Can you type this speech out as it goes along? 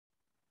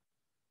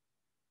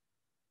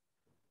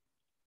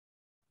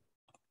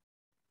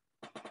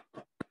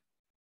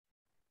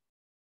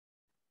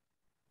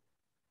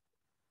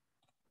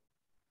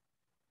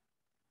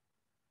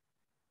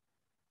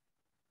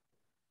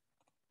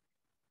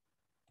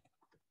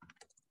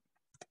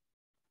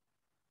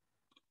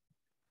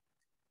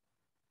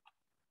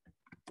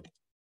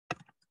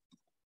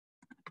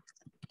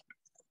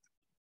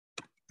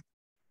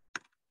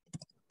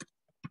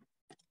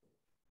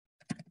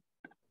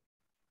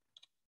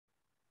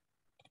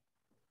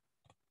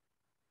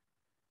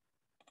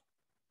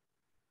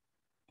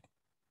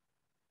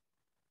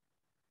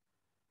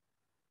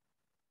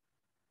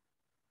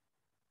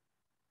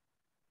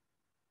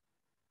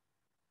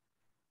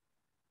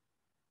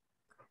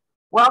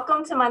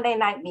Welcome to Monday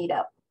Night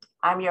Meetup.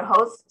 I'm your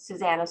host,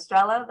 Suzanne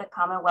Estrella, the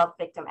Commonwealth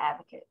Victim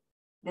Advocate.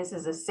 This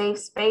is a safe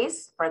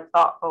space for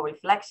thoughtful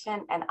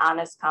reflection and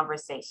honest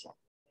conversation.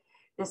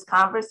 This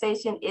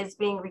conversation is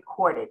being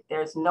recorded.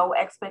 There's no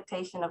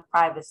expectation of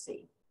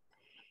privacy.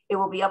 It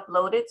will be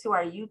uploaded to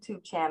our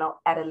YouTube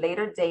channel at a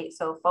later date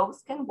so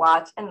folks can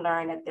watch and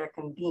learn at their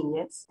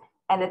convenience.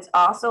 And it's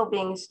also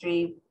being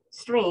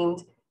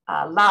streamed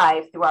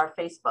live through our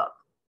Facebook.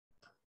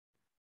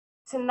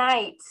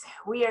 Tonight,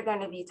 we are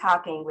going to be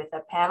talking with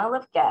a panel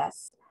of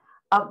guests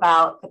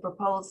about the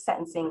proposed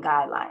sentencing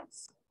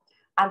guidelines.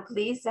 I'm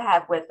pleased to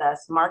have with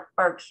us Mark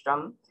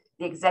Bergstrom,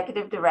 the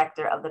Executive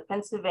Director of the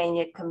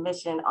Pennsylvania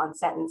Commission on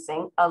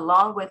Sentencing,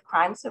 along with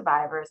crime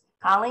survivors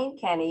Colleen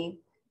Kenny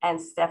and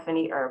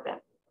Stephanie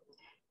Urban.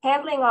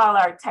 Handling all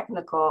our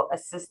technical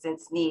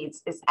assistance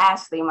needs is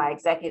Ashley, my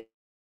executive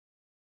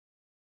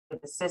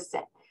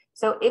assistant.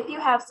 So if you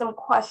have some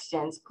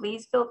questions,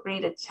 please feel free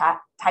to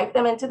type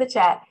them into the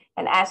chat,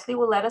 and Ashley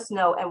will let us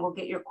know and we'll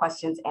get your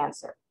questions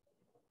answered.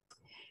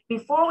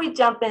 Before we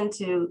jump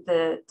into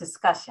the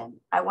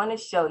discussion, I want to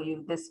show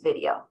you this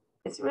video.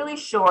 It's really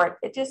short.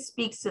 It just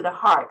speaks to the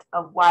heart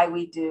of why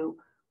we do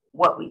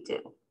what we do.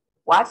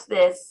 Watch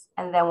this,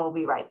 and then we'll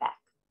be right back.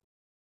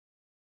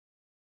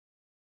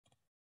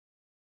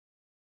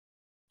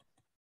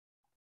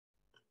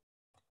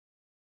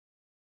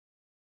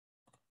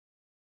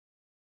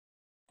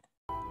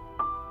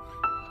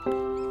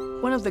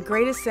 One of the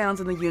greatest sounds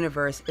in the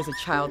universe is a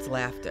child's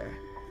laughter.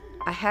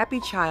 A happy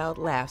child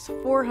laughs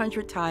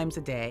 400 times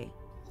a day.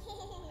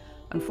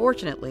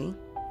 Unfortunately,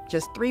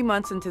 just 3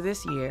 months into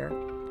this year,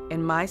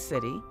 in my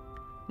city,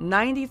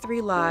 93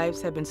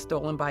 lives have been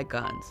stolen by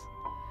guns,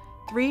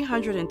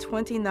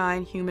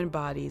 329 human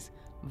bodies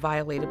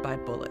violated by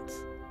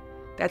bullets.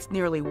 That's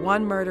nearly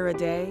 1 murder a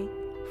day,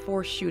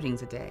 4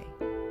 shootings a day.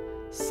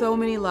 So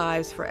many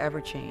lives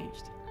forever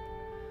changed.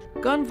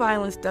 Gun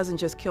violence doesn't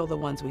just kill the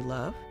ones we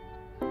love.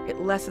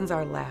 It lessens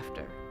our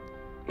laughter.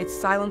 It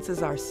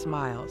silences our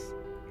smiles.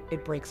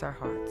 It breaks our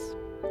hearts.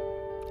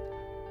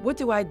 What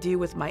do I do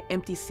with my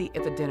empty seat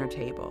at the dinner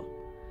table?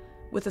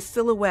 With a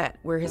silhouette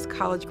where his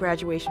college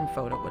graduation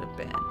photo would have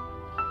been?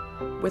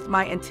 With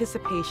my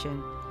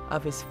anticipation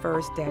of his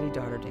first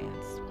daddy-daughter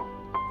dance?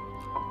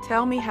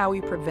 Tell me how we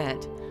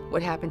prevent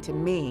what happened to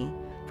me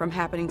from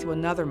happening to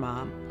another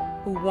mom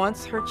who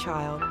wants her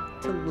child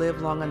to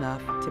live long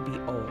enough to be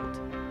old.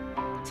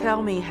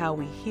 Tell me how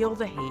we heal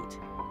the hate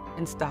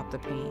and stop the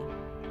pain.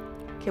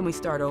 Can we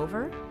start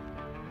over?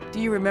 Do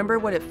you remember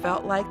what it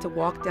felt like to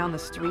walk down the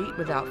street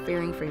without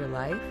fearing for your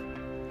life?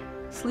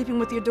 Sleeping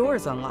with your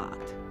doors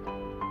unlocked?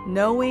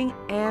 Knowing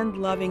and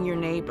loving your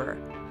neighbor,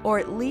 or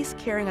at least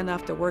caring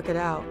enough to work it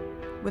out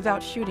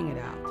without shooting it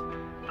out?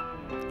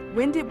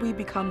 When did we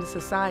become the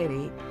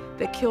society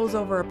that kills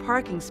over a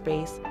parking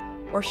space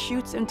or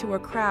shoots into a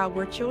crowd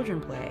where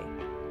children play?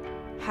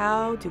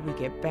 How do we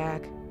get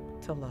back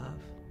to love?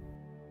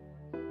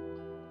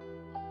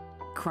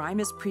 Crime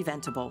is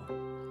preventable.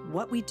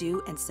 What we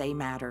do and say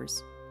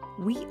matters.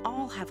 We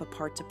all have a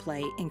part to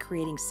play in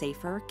creating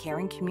safer,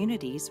 caring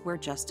communities where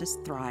justice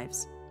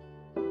thrives.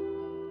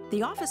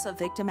 The Office of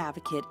Victim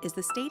Advocate is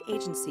the state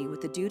agency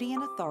with the duty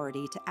and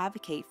authority to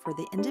advocate for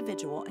the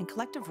individual and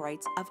collective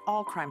rights of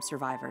all crime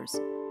survivors.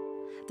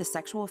 The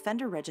Sexual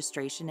Offender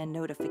Registration and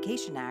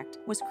Notification Act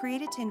was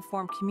created to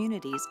inform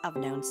communities of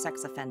known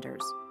sex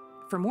offenders.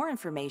 For more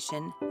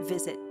information,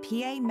 visit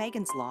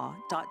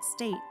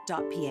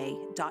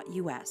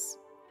pameganslaw.state.pa.us.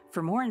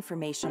 For more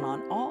information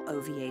on all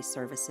OVA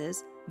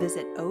services,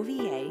 visit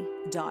ova.pa.gov.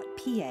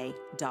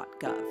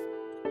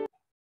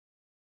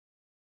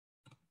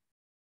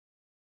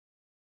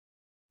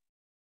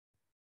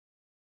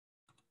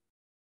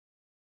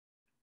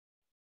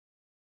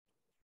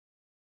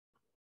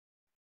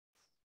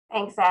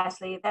 Thanks,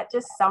 Ashley. That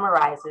just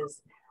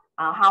summarizes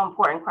how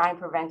important crime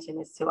prevention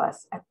is to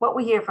us. What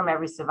we hear from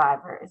every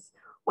survivor is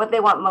what they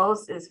want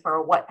most is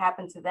for what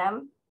happened to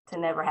them to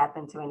never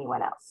happen to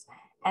anyone else.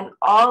 And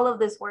all of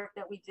this work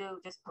that we do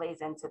just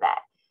plays into that.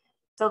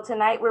 So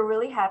tonight, we're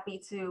really happy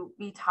to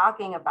be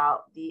talking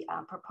about the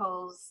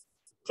proposed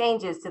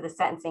changes to the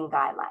sentencing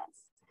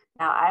guidelines.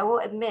 Now, I will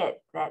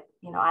admit that,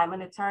 I'm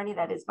an attorney,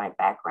 that is my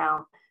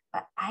background,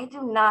 but I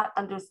do not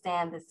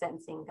understand the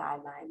sentencing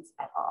guidelines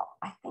at all.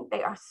 I think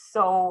they are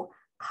so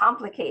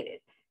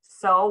complicated.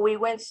 So we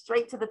went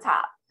straight to the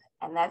top.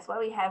 And that's why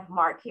we have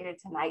Mark here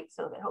tonight,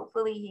 so that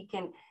hopefully he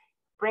can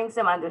bring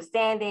some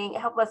understanding,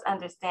 help us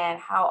understand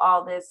how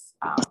all this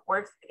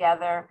works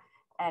together,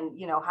 and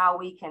how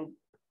we can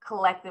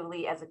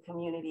collectively as a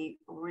community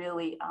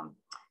really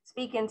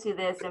speak into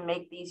this and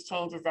make these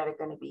changes that are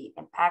going to be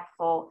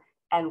impactful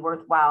and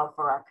worthwhile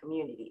for our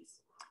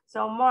communities.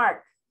 So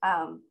Mark,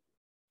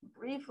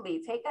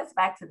 briefly take us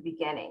back to the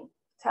beginning.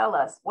 Tell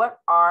us, what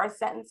are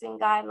sentencing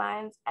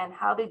guidelines and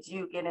how did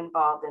you get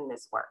involved in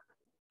this work?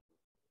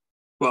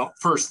 Well,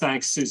 first,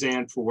 thanks,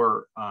 Suzanne,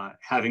 for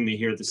having me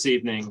here this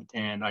evening,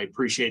 and I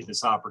appreciate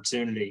this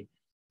opportunity.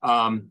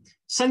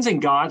 Sentencing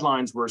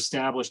guidelines were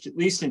established, at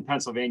least in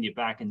Pennsylvania,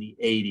 back in the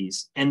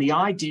 80s, and the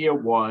idea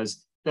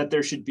was that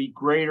there should be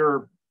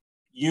greater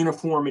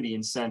uniformity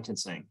in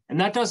sentencing. And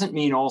that doesn't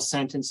mean all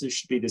sentences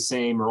should be the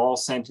same or all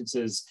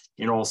sentences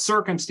in all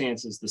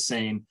circumstances the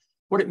same.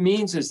 What it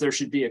means is there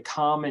should be a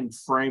common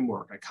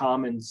framework, a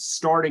common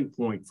starting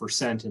point for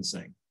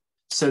sentencing.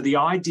 So the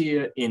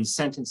idea in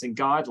sentencing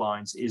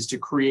guidelines is to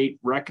create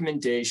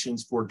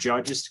recommendations for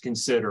judges to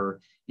consider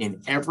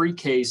in every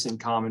case in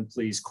common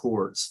pleas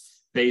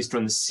courts based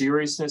on the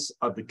seriousness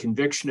of the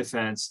conviction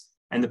offense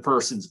and the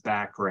person's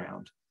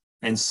background.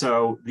 And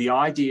so the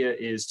idea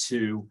is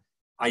to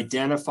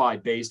identify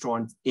based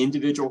on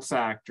individual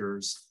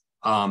factors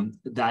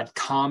that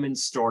common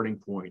starting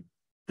point,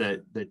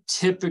 the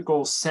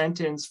typical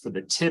sentence for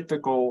the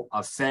typical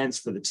offense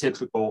for the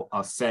typical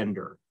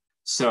offender.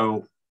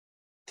 So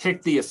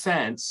pick the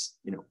offense,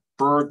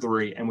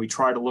 burglary, and we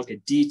try to look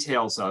at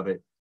details of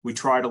it. We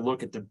try to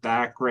look at the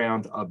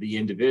background of the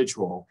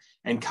individual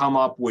and come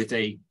up with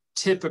a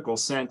typical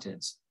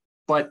sentence.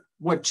 But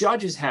what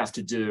judges have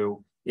to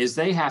do is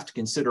they have to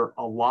consider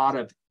a lot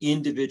of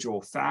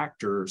individual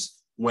factors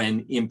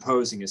when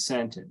imposing a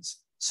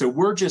sentence. So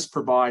we're just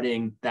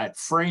providing that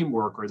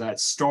framework or that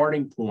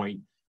starting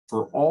point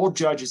for all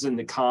judges in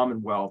the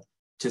Commonwealth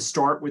to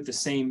start with the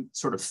same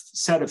sort of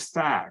set of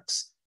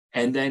facts,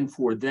 and then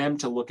for them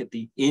to look at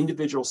the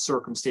individual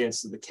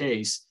circumstances of the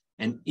case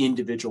and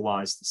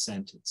individualize the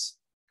sentence.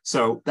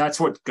 So that's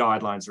what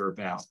guidelines are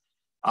about.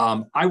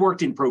 I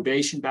worked in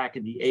probation back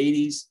in the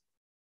 80s,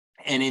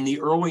 and in the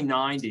early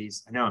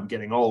 90s, I know I'm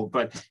getting old,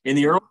 but in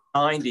the early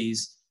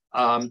 90s,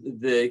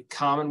 the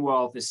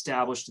Commonwealth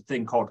established a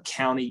thing called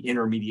county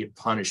intermediate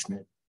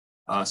punishment,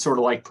 sort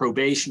of like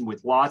probation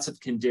with lots of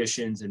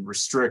conditions and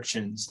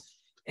restrictions.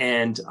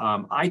 And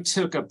I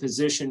took a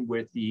position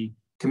with the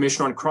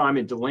Commission on Crime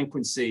and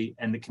Delinquency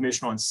and the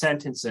Commission on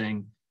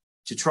Sentencing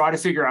to try to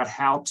figure out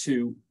how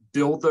to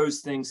build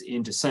those things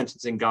into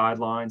sentencing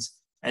guidelines,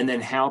 and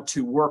then how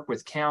to work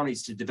with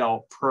counties to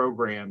develop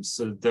programs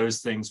so that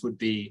those things would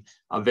be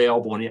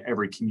available in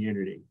every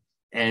community.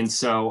 And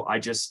so I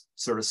just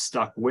sort of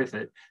stuck with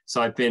it.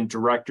 So I've been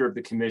director of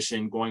the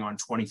commission going on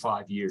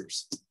 25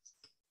 years.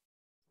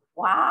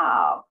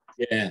 Wow.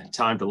 Yeah,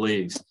 time to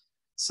leave.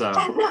 So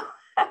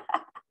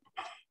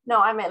no,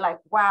 I meant like,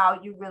 wow,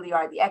 you really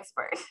are the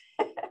expert.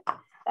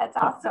 That's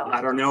awesome.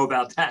 I don't know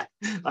about that.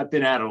 I've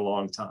been at it a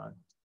long time.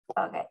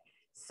 Okay.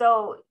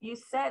 So you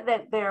said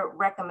that they're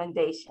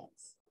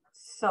recommendations.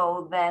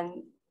 So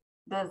then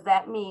does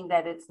that mean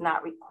that it's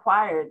not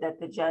required that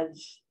the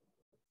judge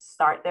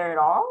start there at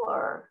all,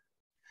 or?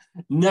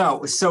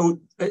 No.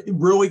 So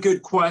really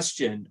good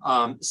question.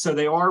 So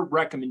they are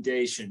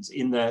recommendations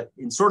in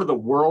sort of the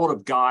world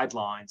of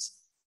guidelines.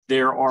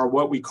 There are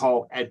what we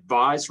call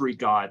advisory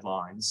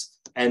guidelines,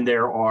 and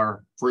there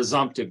are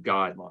presumptive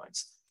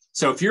guidelines.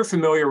 So if you're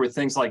familiar with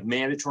things like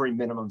mandatory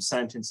minimum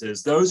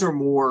sentences, those are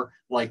more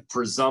like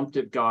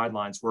presumptive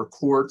guidelines where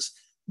courts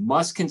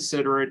must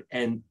consider it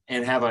and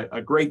have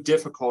a great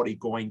difficulty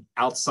going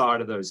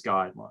outside of those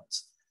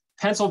guidelines.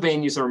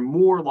 Pennsylvania's are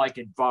more like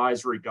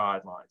advisory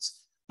guidelines,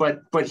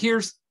 but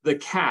here's the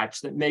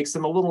catch that makes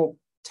them a little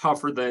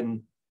tougher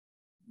than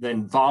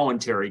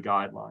voluntary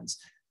guidelines.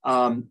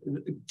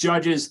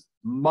 Judges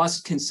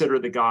must consider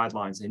the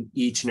guidelines in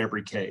each and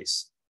every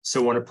case.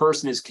 So when a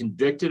person is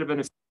convicted of an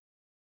offense,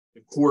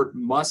 the court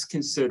must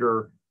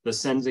consider the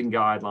sentencing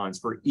guidelines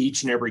for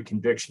each and every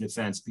conviction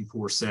offense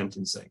before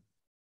sentencing.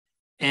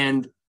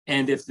 And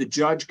if the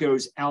judge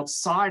goes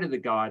outside of the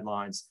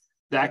guidelines,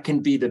 that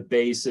can be the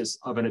basis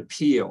of an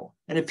appeal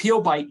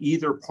by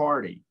either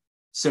party.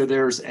 So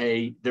there's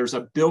a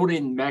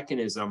built-in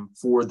mechanism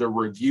for the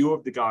review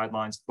of the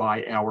guidelines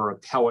by our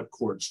appellate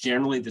courts,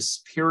 generally the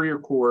Superior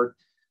Court,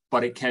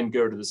 but it can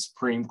go to the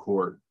Supreme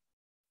Court.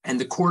 And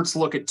the courts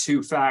look at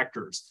two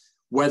factors: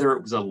 whether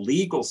it was a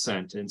legal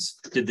sentence,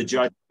 did the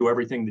judge do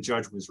everything the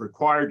judge was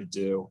required to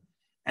do?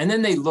 And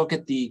then they look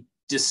at the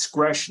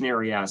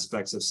discretionary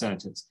aspects of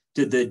sentence.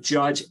 Did the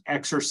judge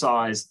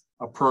exercise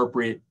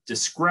appropriate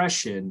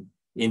discretion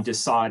in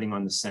deciding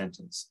on the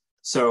sentence?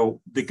 So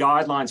the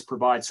guidelines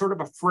provide sort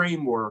of a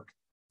framework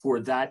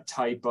for that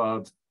type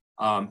of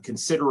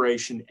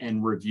consideration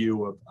and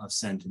review of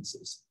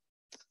sentences.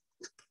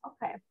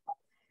 Okay.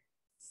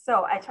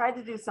 So I tried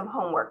to do some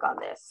homework on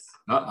this.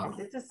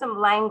 This is some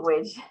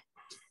language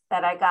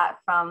that I got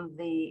from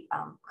the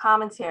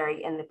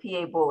commentary in the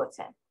PA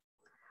Bulletin.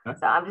 Okay.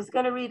 So I'm just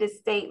going to read a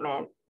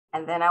statement,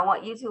 and then I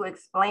want you to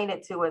explain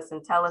it to us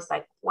and tell us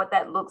like what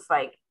that looks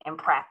like in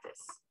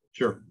practice.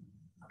 Sure.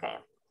 Okay.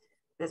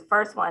 This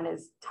first one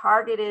is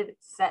targeted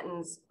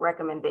sentence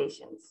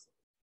recommendations.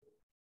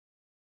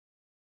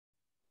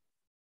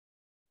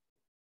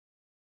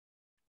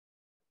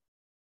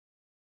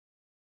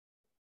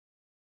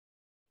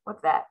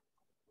 What's that?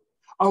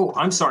 Oh,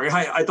 I'm sorry.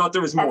 I thought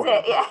there was more.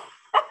 That's it,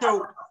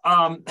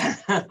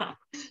 yeah.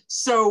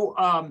 So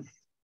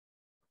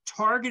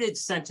targeted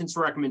sentence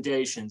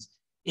recommendations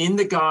in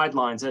the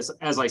guidelines,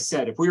 as I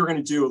said, if we were going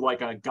to do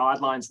like a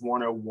guidelines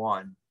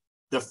 101,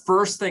 the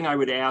first thing I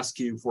would ask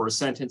you for a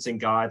sentencing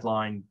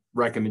guideline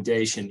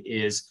recommendation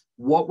is,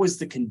 what was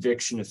the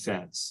conviction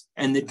offense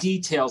and the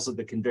details of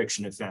the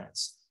conviction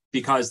offense,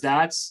 because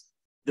that's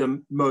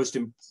the most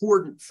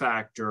important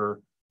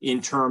factor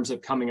in terms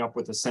of coming up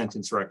with a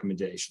sentence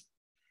recommendation.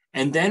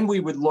 And then we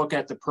would look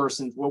at the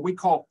person's, what we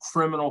call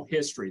criminal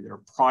history, their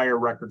prior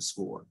record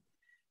score.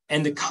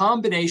 And the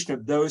combination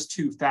of those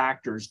two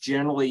factors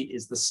generally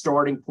is the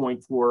starting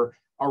point for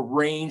a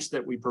range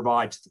that we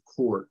provide to the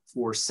court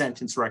for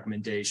sentence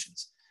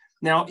recommendations.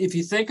 Now, if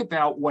you think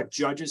about what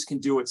judges can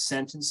do at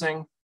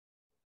sentencing,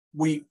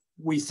 we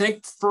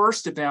think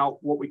first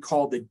about what we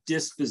call the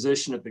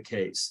disposition of the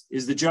case.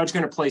 Is the judge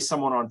going to place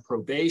someone on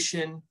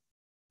probation,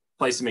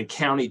 place them in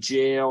county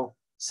jail,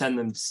 send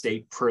them to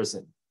state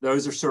prison?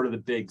 Those are sort of the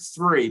big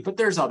three, but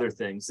there's other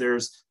things.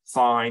 There's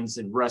fines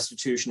and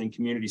restitution and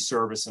community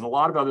service and a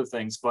lot of other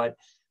things, but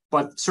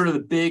sort of the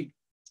big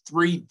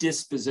three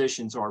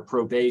dispositions are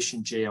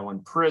probation, jail,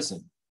 and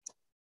prison.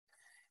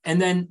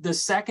 And then the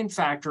second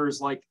factor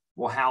is like,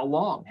 well, how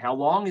long? How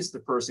long is the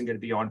person going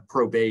to be on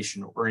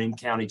probation or in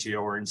county jail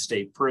or in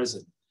state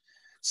prison?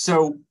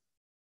 So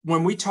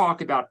when we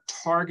talk about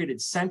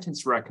targeted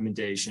sentence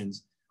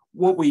recommendations,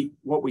 what we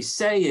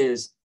say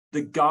is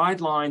the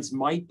guidelines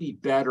might be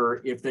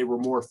better if they were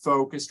more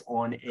focused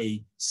on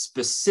a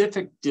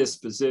specific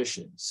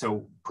disposition.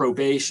 So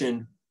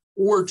probation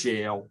or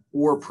jail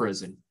or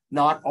prison,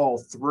 not all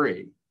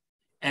three.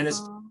 And a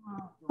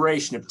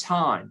duration of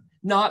time,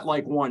 not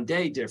like 1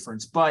 day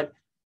difference, but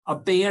a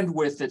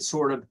bandwidth that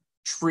sort of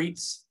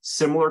treats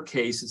similar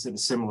cases in a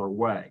similar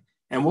way.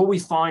 And what we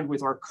find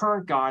with our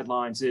current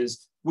guidelines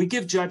is we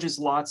give judges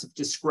lots of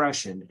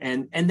discretion,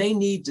 and they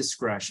need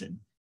discretion.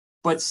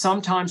 But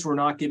sometimes we're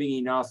not giving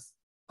enough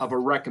of a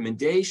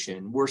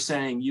recommendation. We're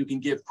saying you can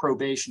give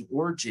probation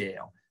or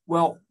jail.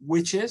 Well,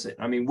 which is it?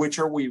 I mean, which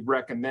are we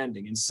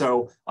recommending? And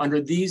so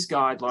under these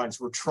guidelines,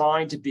 we're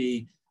trying to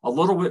be a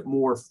little bit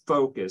more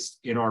focused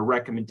in our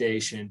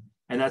recommendation.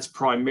 And that's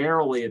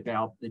primarily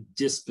about the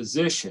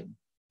disposition,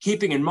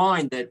 keeping in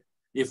mind that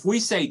if we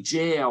say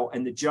jail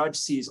and the judge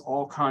sees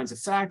all kinds of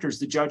factors,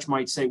 the judge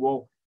might say,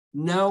 well,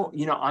 no,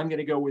 I'm going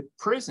to go with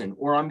prison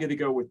or I'm going to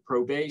go with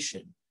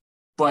probation.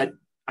 But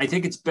I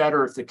think it's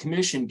better if the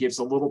commission gives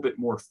a little bit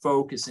more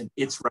focus in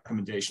its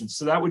recommendations.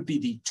 So that would be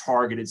the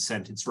targeted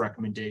sentence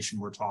recommendation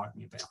we're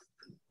talking about.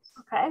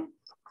 Okay.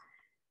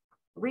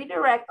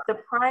 Redirect the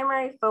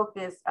primary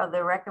focus of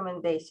the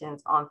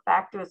recommendations on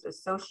factors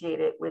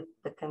associated with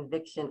the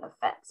conviction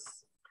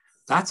offense.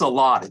 That's a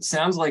lot. It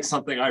sounds like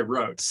something I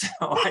wrote. So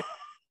I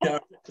know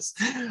this.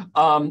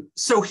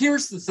 So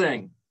here's the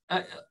thing.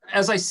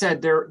 As I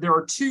said, there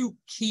are two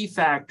key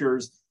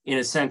factors in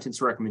a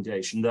sentence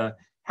recommendation: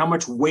 how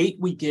much weight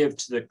we give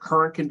to the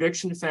current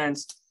conviction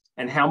offense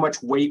and how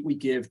much weight we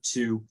give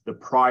to the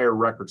prior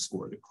record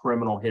score, the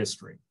criminal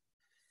history.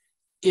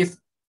 If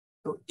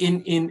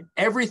in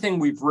everything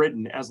we've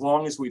written, as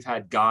long as we've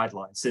had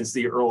guidelines since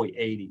the early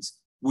 80s,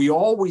 we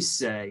always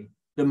say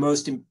the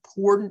most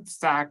important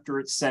factor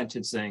at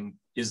sentencing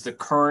is the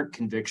current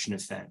conviction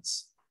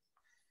offense.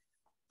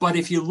 But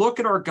if you look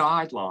at our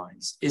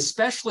guidelines,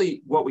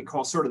 especially what we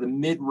call sort of the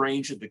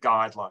mid-range of the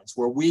guidelines,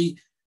 where we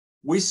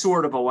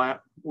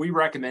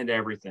recommend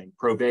everything: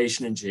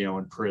 probation and jail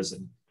and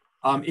prison.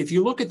 If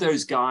you look at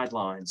those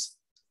guidelines,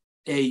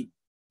 a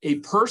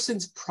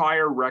person's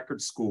prior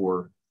record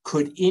score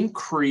could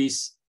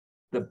increase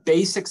the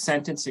basic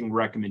sentencing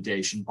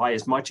recommendation by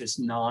as much as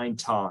 9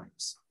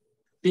 times.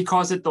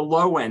 Because at the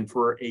low end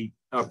for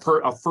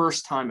a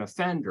first-time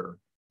offender,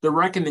 the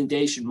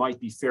recommendation might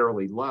be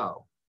fairly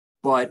low.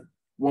 But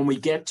when we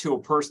get to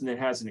a person that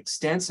has an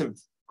extensive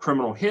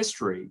criminal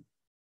history,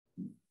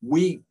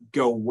 we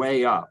go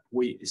way up.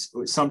 We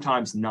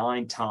sometimes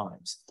 9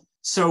 times.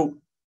 So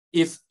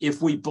if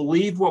we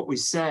believe what we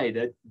say,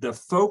 that the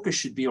focus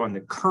should be on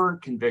the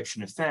current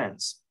conviction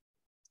offense,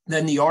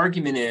 then the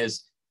argument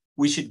is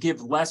we should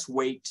give less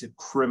weight to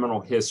criminal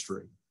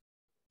history.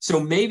 So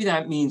maybe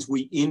that means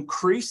we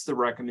increase the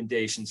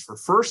recommendations for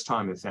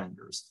first-time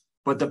offenders,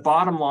 but the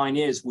bottom line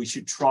is we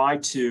should try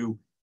to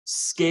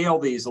scale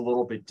these a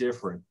little bit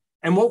different.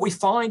 And what we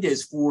find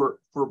is for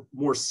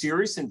more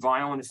serious and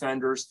violent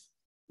offenders,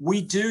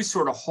 we do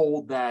sort of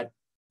hold that,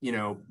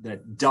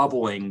 that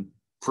doubling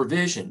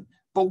provision,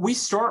 but we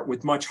start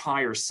with much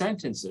higher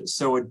sentences.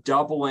 So a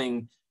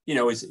doubling,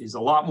 is a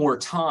lot more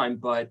time,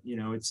 but,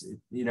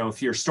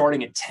 if you're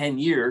starting at 10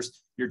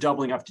 years, you're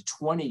doubling up to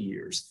 20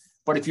 years.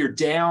 But if you're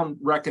down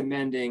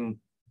recommending,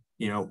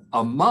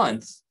 a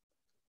month,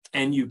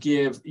 and you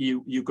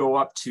go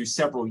up to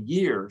several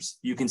years,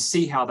 you can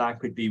see how that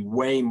could be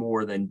way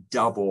more than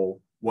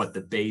double what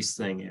the base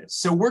thing is.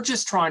 So we're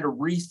just trying to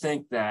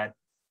rethink that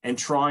and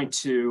trying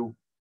to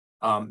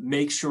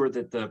make sure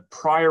that the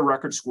prior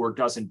record score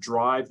doesn't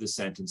drive the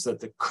sentence, that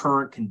the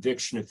current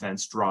conviction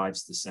offense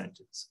drives the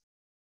sentence.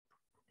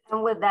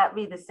 And would that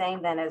be the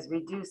same then as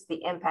reduce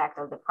the impact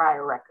of the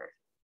prior record?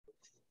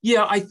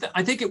 Yeah, I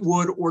think it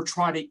would, or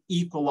try to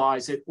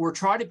equalize it, or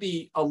try to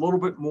be a little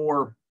bit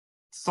more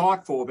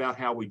thoughtful about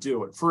how we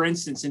do it. For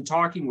instance, in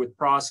talking with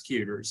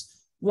prosecutors,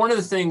 one of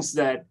the things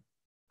that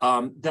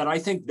that I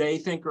think they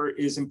think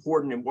is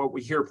important, and what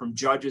we hear from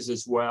judges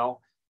as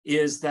well,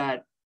 is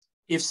that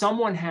if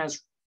someone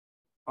has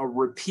a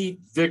repeat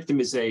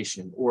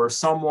victimization or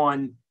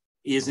someone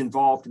is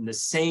involved in the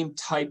same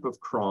type of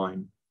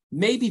crime,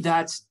 maybe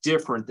that's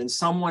different than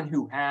someone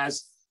who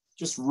has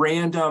just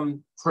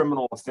random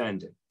criminal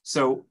offending.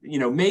 So,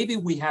 maybe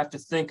we have to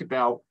think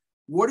about,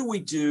 what do we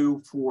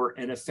do for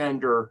an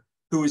offender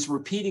who is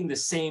repeating the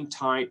same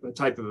type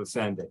of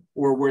offending,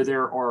 or where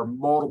there are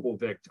multiple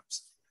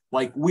victims?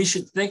 Like, we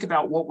should think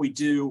about what we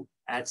do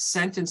at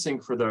sentencing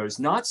for those,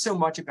 not so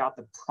much about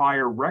the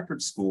prior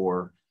record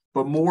score,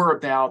 but more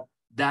about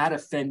that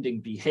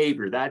offending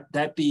behavior,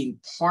 that being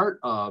part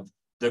of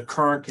the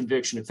current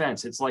conviction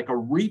offense. It's like a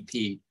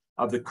repeat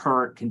of the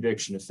current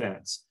conviction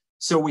offense.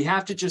 So we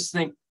have to just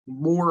think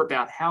more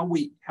about how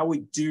we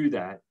do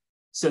that,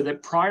 so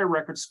that prior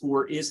record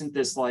score isn't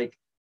this like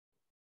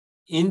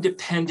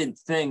independent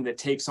thing that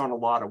takes on a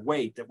lot of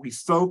weight, that we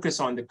focus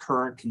on the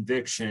current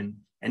conviction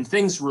and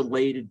things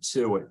related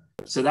to it.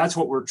 So that's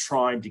what we're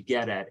trying to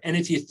get at. And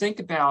if you think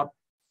about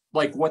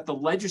like what the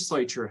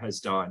legislature has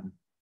done,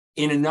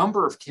 in a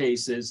number of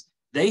cases,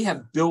 they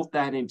have built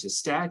that into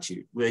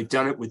statute. They've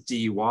done it with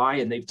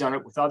DUI, and they've done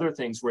it with other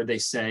things where they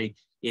say,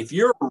 if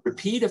you're a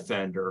repeat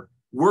offender,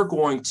 we're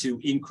going to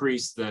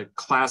increase the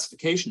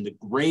classification, the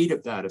grade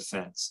of that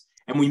offense.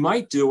 And we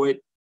might do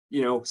it,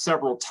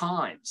 several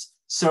times.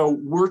 So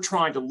we're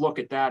trying to look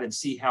at that and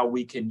see how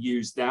we can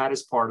use that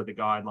as part of the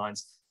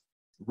guidelines,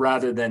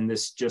 rather than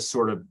this just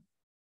sort of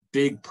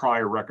big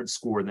prior record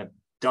score that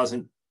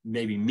doesn't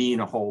maybe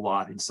mean a whole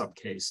lot in some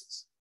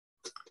cases.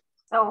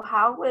 So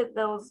how would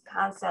those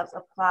concepts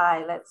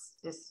apply? Let's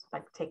just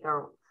like take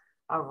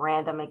a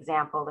random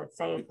example. Let's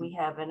say if we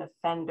have an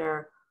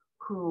offender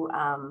who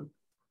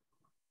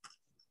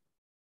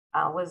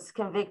was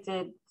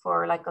convicted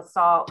for like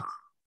assault,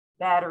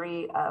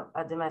 battery,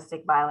 a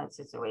domestic violence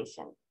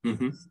situation.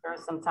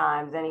 Serves some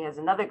time, then he has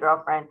another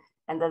girlfriend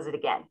and does it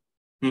again.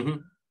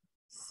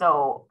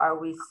 So are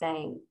we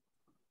saying,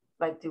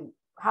 like,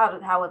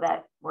 how would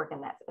that work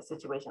in a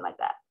situation like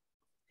that?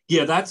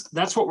 Yeah,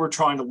 that's what we're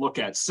trying to look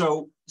at.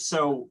 So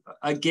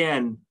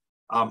again,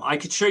 I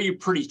could show you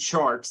pretty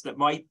charts that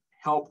might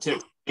help to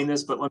explain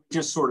this, but let me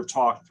just sort of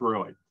talk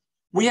through it.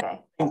 We have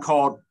something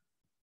called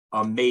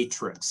a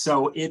matrix.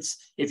 So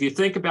if you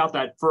think about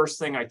that first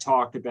thing I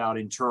talked about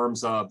in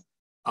terms of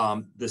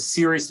the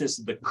seriousness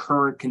of the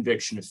current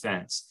conviction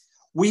offense,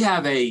 we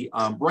have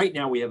right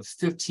now we have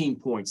a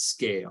 15-point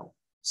scale.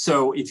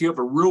 So if you have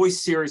a really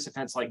serious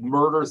offense like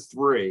murder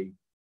 3,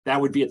 that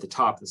would be at the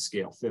top of the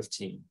scale,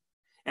 15.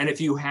 And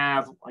if you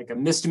have like a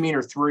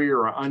misdemeanor 3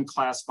 or an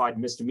unclassified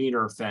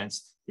misdemeanor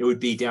offense, it would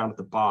be down at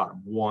the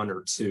bottom, 1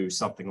 or 2,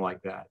 something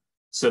like that.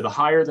 So the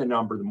higher the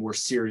number, the more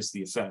serious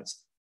the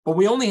offense. But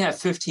we only have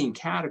 15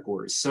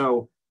 categories.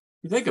 So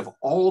you think of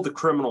all the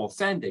criminal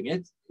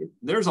offending,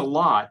 there's a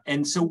lot.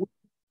 And so we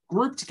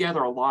group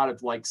together a lot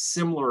of like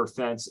similar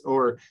offense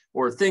or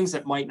things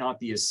that might not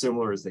be as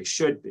similar as they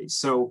should be.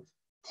 So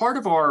part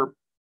of our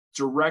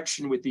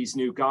direction with these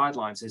new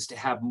guidelines is to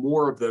have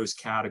more of those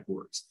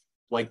categories,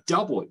 like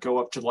double it, go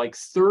up to like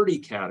 30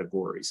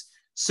 categories,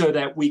 so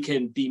that we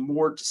can be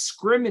more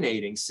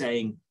discriminating,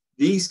 saying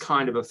these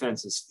kind of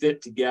offenses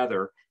fit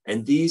together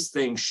and these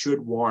things should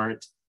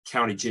warrant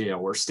county jail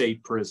or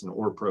state prison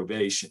or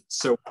probation.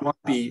 So we want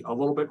to be a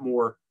little bit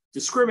more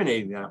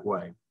discriminating that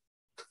way.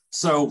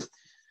 So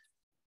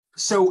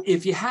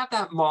if you have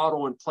that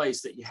model in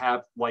place, that you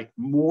have like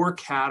more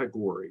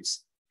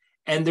categories,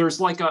 and there's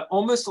like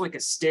almost like a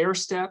stair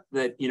step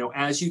that,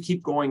 as you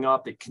keep going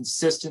up, it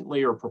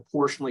consistently or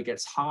proportionally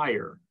gets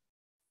higher,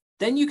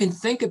 then you can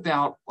think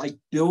about like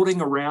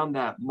building around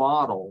that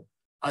model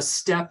a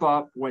step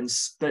up when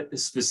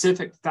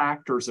specific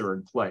factors are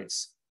in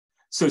place.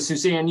 So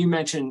Suzanne, you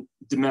mentioned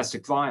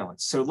domestic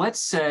violence. So let's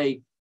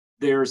say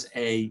there's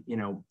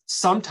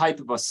some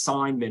type of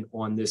assignment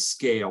on this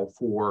scale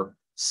for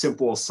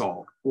simple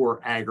assault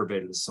or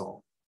aggravated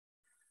assault.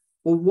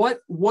 Well,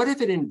 what if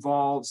it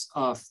involves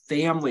a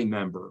family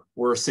member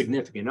or a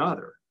significant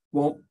other?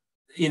 Well,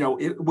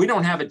 we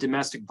don't have a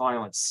domestic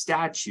violence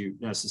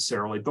statute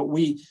necessarily, but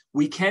we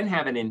can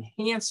have an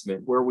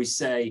enhancement where we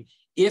say,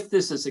 if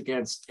this is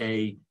against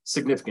a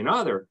significant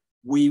other,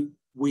 we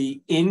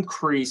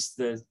increase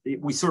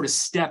we sort of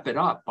step it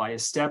up by a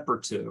step or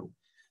two.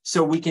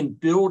 So we can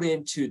build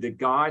into the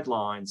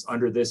guidelines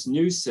under this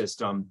new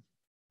system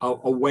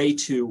a way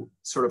to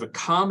sort of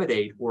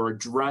accommodate or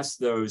address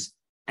those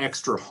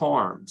extra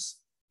harms.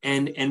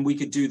 And we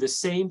could do the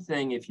same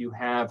thing if you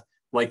have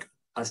like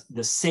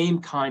the same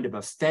kind of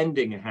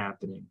offending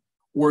happening,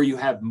 or you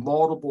have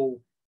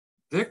multiple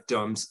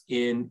victims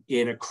in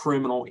a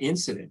criminal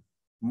incident,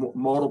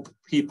 multiple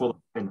people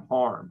have been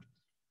harmed,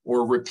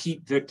 or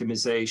repeat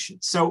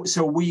victimization.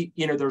 So we,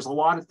 there's a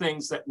lot of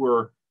things that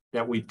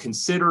we've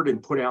considered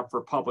and put out for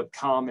public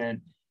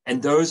comment.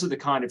 And those are the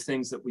kind of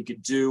things that we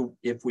could do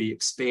if we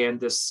expand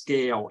the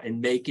scale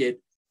and make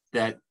it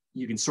that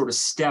you can sort of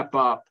step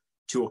up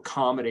to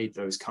accommodate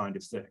those kind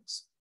of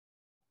things.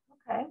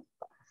 Okay.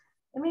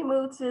 Let me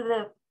move to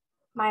the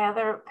My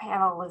other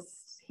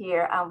panelists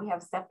here, we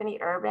have Stephanie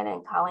Urban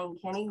and Colleen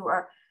Kinney, who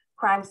are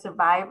crime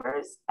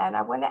survivors. And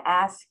I want to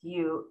ask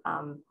you,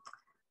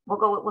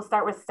 we'll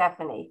start with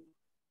Stephanie.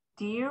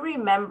 Do you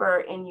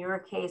remember in your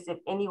case if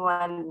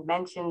anyone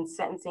mentioned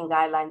sentencing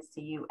guidelines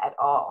to you at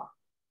all?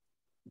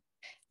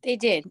 They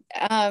did.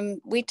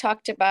 We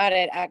talked about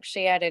it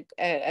actually at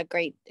a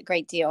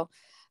great deal.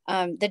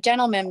 The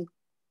gentleman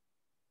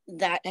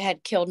that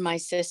had killed my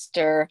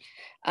sister,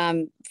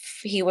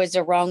 he was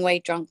a wrong way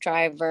drunk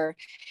driver.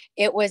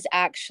 It was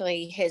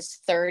actually his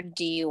third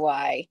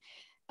DUI,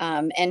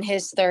 and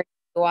his third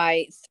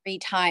DUI 3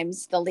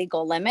 times the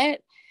legal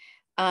limit.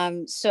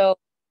 So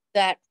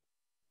that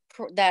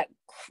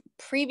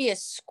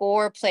previous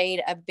score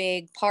played a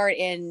big part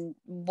in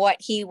what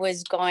he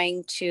was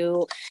going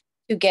to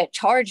get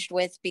charged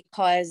with,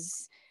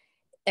 because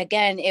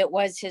again, it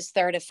was his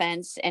third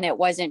offense and it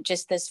wasn't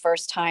just this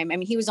first time. I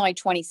mean, he was only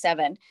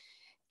 27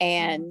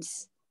 and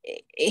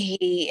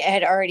he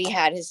had already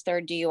had his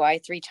third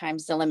DUI 3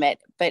 times the limit,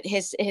 but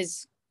his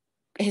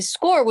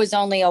score was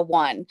only a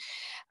 1.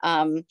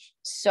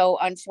 So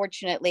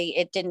unfortunately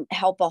it didn't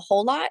help a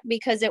whole lot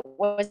because it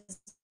was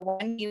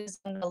one, he was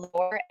on the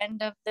lower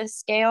end of the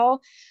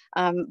scale.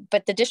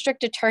 But the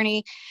district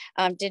attorney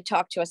did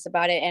talk to us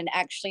about it. And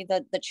actually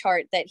the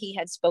chart that he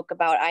had spoke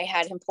about, I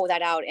had him pull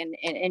that out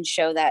and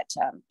show that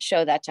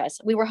to us.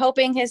 We were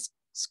hoping his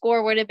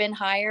score would have been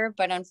higher,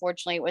 but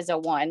unfortunately it was a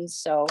 1.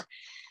 So,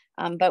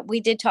 but we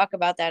did talk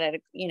about that at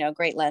a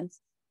great length.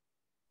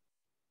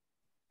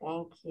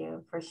 Thank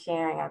you for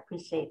sharing. I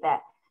appreciate that.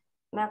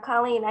 Now,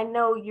 Colleen, I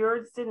know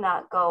yours did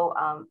not go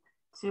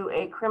to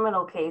a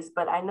criminal case,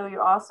 but I know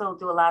you also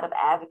do a lot of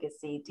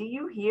advocacy. Do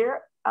you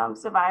hear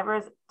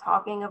survivors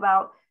talking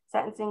about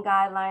sentencing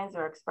guidelines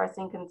or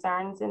expressing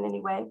concerns in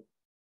any way?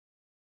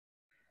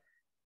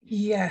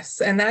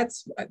 Yes, and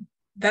that's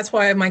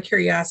why my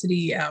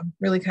curiosity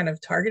really kind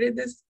of targeted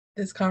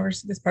this part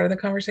of the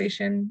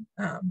conversation,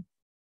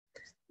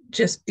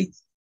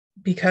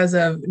 because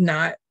of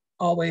not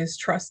always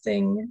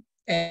trusting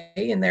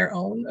in their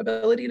own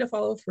ability to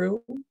follow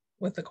through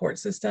with the court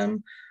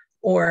system,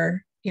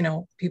 or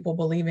people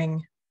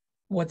believing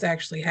what's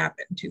actually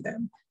happened to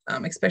them,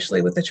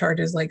 especially with the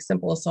charges like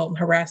simple assault and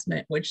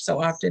harassment, which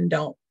so often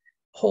don't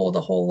hold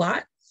a whole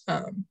lot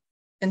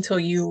until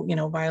you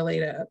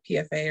violate a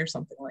PFA or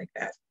something like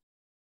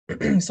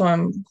that. So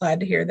I'm glad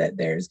to hear that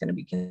there's going to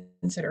be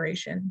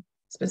consideration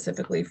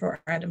specifically for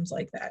items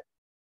like that.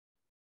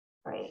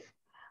 Right.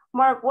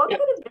 Mark, what could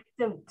a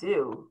victim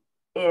do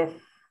if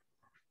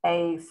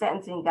a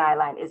sentencing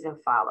guideline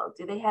isn't followed?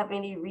 Do they have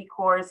any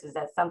recourse? Is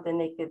that something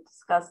they could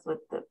discuss with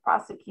the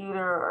prosecutor,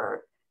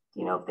 or do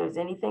you know if there's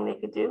anything they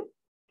could do?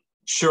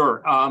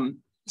 Sure.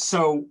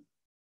 So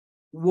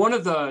one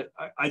of the,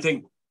 I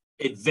think,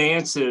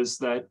 advances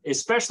that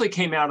especially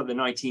came out of the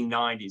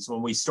 1990s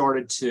when we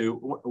started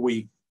to,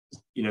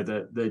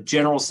 the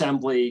General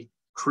Assembly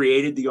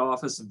created the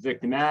Office of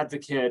Victim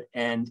Advocate,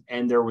 and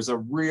there was a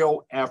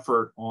real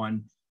effort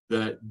on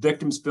the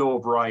Victims' Bill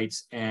of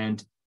Rights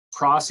and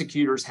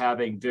prosecutors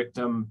having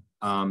victim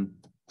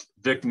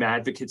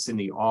advocates in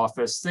the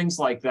office, things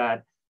like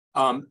that.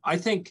 I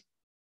think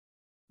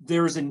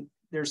there's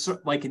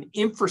like an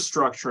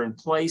infrastructure in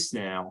place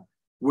now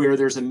where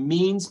there's a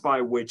means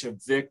by which a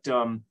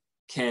victim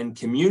can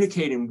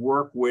communicate and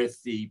work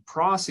with the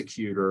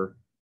prosecutor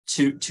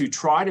to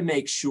try to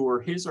make sure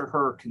his or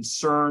her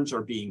concerns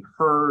are being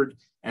heard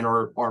and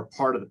are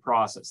part of the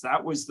process.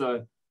 That was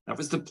the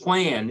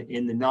plan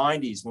in the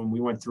 90s when we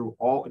went through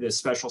all the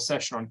special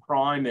session on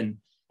crime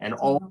and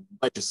all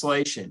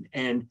legislation.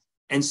 And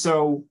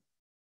so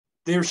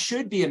there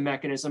should be a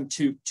mechanism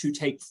to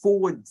take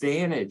full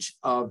advantage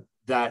of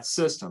that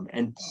system.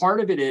 And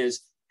part of it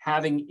is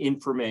having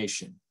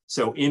information.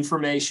 So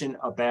information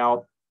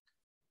about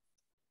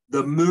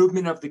the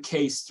movement of the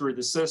case through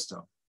the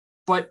system.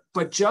 But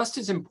just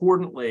as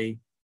importantly,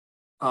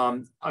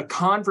 a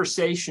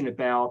conversation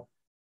about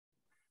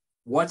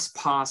what's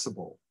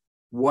possible,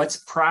 what's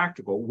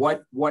practical,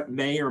 what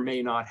may or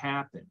may not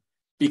happen,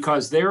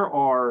 because there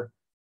are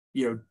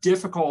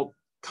difficult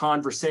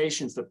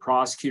conversations that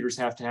prosecutors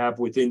have to have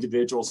with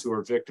individuals who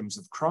are victims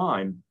of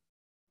crime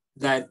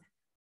that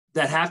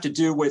have to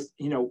do with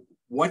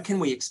what can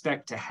we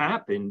expect to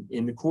happen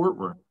in the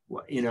courtroom,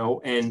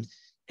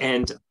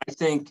 and I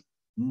think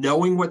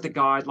knowing what the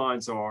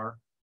guidelines are,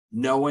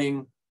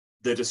 knowing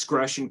the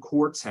discretion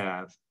courts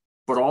have,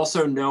 but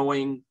also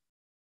knowing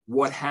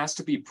what has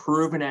to be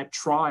proven at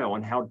trial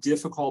and how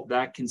difficult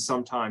that can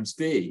sometimes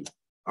be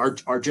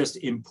are just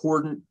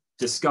important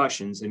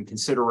discussions and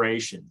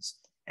considerations.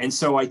 And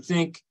so I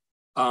think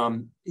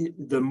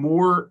the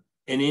more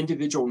an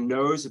individual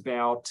knows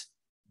about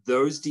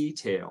those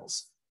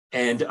details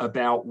and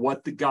about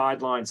what the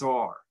guidelines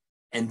are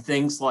and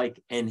things like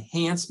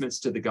enhancements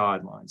to the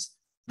guidelines,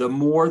 the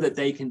more that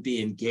they can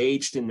be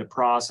engaged in the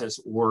process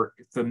or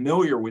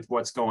familiar with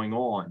what's going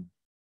on.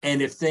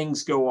 And if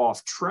things go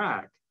off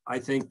track, I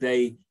think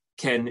they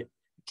can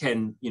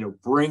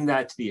bring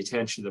that to the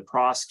attention of the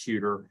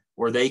prosecutor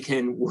or they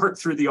can work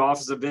through the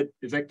Office of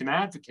Victim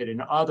Advocate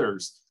and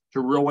others to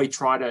really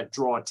try to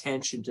draw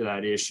attention to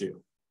that issue.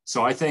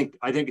 So I think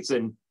it's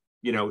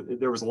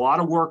there was a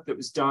lot of work that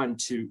was done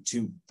to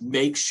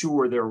make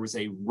sure there was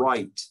a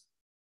right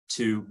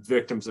to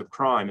victims of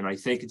crime. And I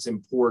think it's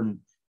important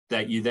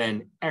that you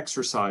then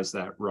exercise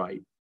that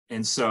right.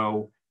 And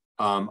so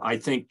I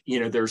think,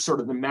 there's sort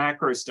of the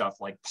macro stuff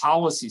like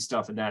policy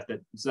stuff and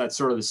that's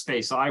sort of the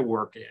space I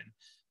work in.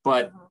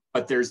 But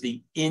there's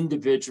the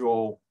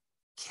individual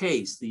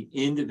case, the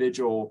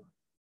individual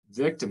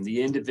victim,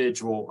 the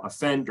individual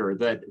offender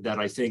that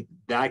I think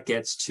that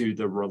gets to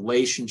the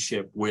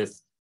relationship with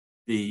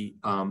the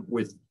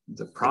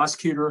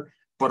prosecutor,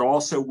 but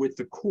also with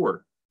the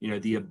court,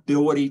 the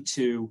ability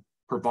to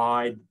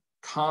provide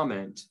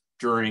comment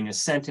during a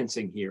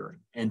sentencing hearing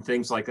and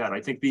things like that. I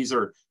think these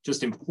are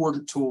just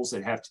important tools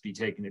that have to be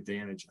taken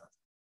advantage of.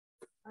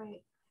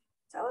 Right.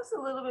 Tell us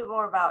a little bit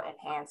more about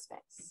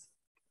enhancements.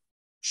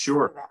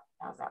 Sure.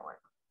 How does that work?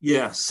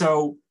 Yeah.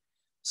 So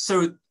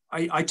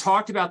I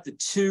talked about the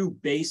two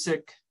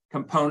basic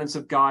components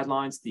of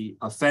guidelines, the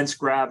offense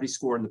gravity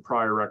score and the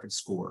prior record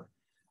score.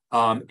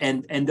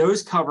 And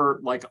those cover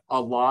like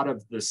a lot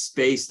of the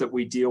space that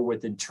we deal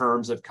with in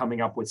terms of coming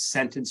up with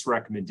sentence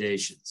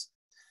recommendations.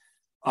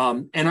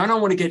 And I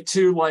don't want to get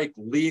too like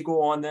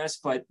legal on this,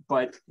 but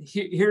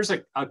here's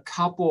a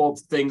couple of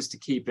things to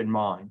keep in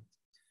mind.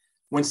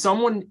 When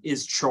someone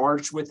is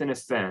charged with an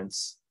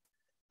offense,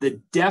 the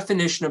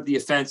definition of the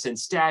offense in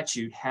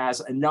statute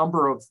has a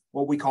number of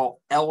what we call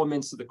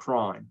elements of the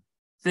crime,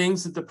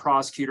 things that the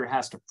prosecutor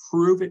has to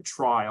prove at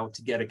trial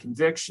to get a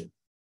conviction.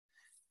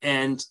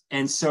 And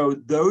so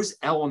those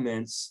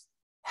elements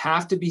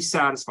have to be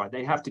satisfied.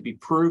 They have to be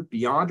proved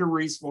beyond a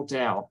reasonable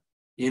doubt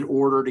in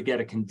order to get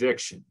a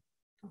conviction.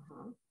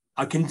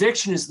 A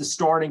conviction is the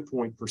starting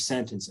point for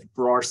sentencing,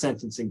 for our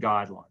sentencing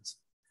guidelines.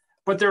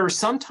 But there are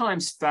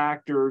sometimes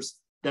factors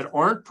that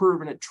aren't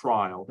proven at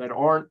trial, that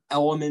aren't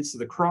elements of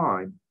the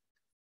crime,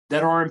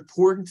 that are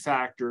important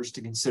factors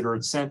to consider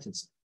at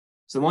sentencing.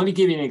 So let me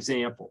give you an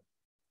example.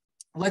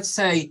 Let's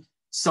say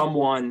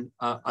someone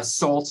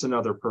assaults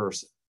another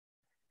person.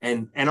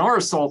 And our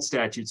assault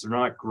statutes are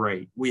not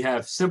great. We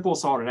have simple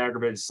assault and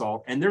aggravated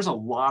assault, and there's a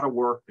lot of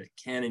work that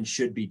can and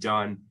should be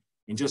done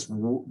in just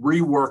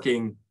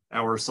reworking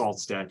our assault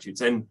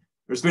statutes. And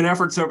there's been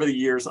efforts over the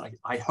years.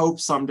 I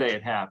hope someday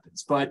it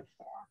happens, but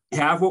we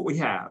have what we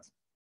have.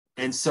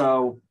 And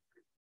so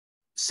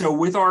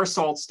with our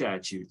assault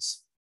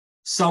statutes,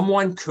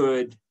 someone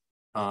could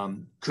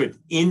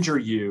injure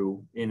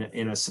you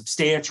in a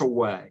substantial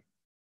way.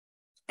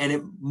 And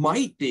it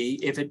might be,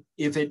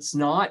 if it's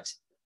not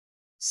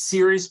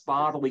serious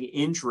bodily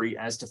injury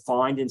as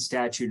defined in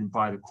statute and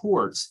by the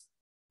courts,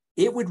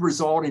 it would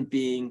result in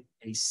being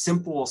a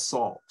simple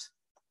assault.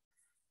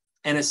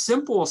 And a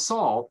simple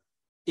assault,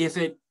 if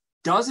it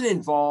doesn't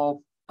involve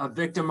a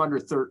victim under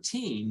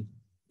 13,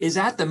 is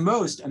at the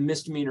most a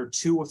misdemeanor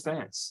 2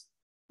 offense,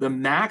 the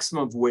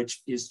maximum of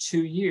which is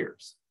 2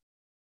 years.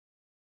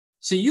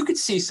 So you could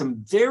see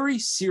some very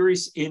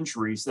serious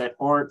injuries that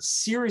aren't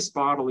serious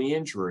bodily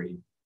injury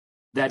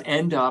that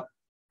end up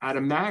at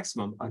a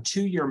maximum, a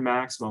 2-year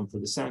maximum for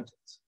the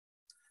sentence.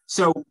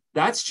 So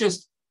that's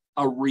just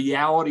a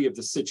reality of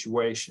the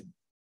situation.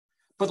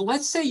 But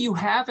let's say you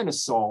have an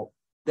assault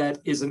that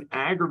is an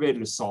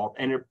aggravated assault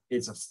and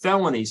it's a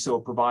felony, so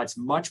it provides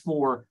much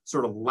more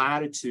sort of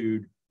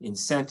latitude in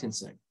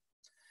sentencing.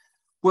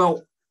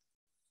 Well,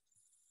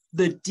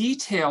 the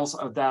details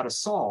of that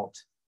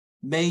assault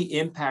may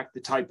impact the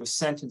type of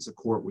sentence a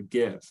court would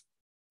give.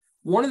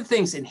 One of the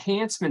things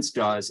enhancements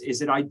does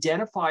is it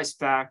identifies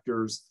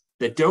factors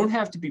that don't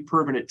have to be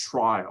proven at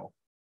trial,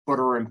 but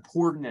are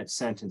important at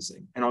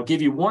sentencing. And I'll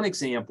give you one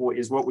example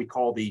is what we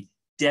call the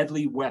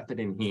deadly weapon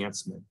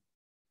enhancement.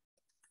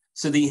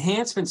 So the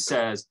enhancement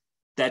says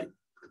that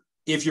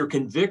if you're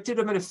convicted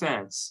of an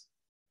offense,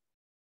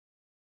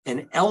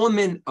 an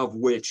element of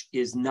which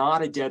is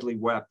not a deadly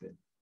weapon,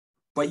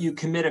 but you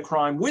commit a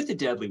crime with a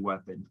deadly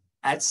weapon,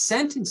 at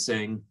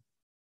sentencing,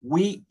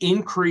 we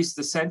increase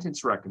the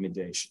sentence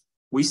recommendation.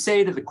 We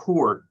say to the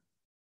court,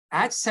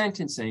 at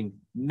sentencing,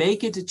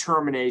 make a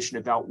determination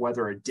about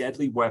whether a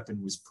deadly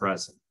weapon was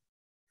present.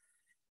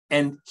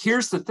 And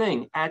here's the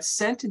thing, at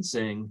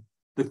sentencing,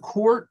 the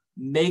court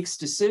makes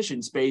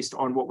decisions based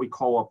on what we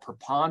call a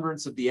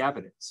preponderance of the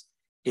evidence.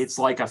 It's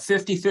like a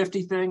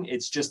 50-50 thing.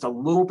 It's just a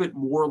little bit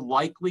more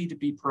likely to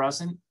be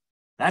present.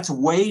 That's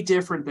way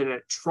different than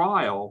at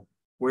trial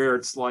where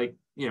it's like,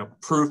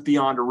 proof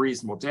beyond a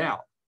reasonable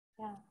doubt.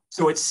 Yeah.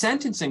 So at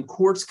sentencing,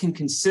 courts can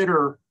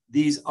consider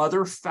these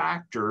other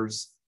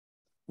factors,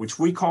 which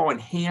we call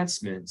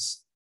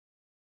enhancements,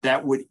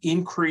 that would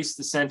increase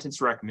the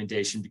sentence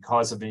recommendation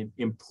because of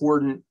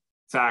important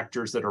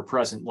factors that are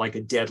present, like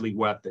a deadly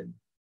weapon.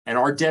 And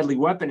our deadly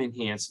weapon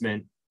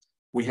enhancement,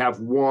 we have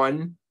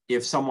one,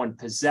 if someone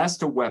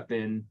possessed a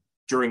weapon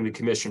during the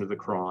commission of the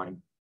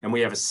crime. And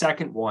we have a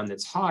second one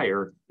that's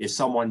higher if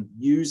someone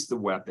used the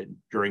weapon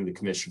during the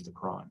commission of the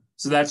crime.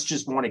 So that's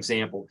just one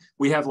example.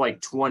 We have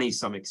like 20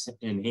 some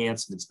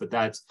enhancements, but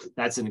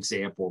that's an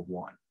example of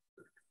one.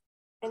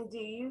 And do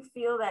you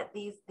feel that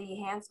the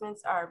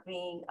enhancements are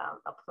being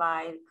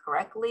applied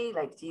correctly?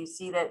 Like, do you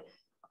see that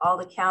all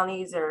the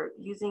counties are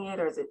using it,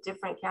 or is it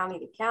different county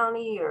to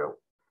county, or?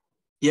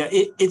 Yeah,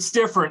 it's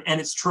different and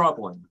it's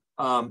troubling.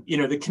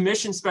 The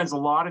commission spends a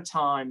lot of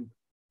time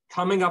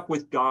coming up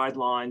with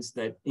guidelines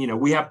that,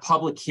 we have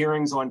public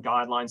hearings on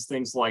guidelines,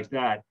 things like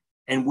that.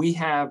 And we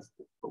have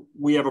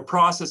a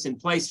process in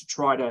place to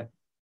try to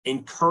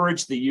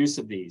encourage the use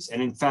of these.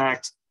 And in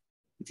fact,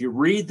 if you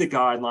read the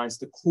guidelines,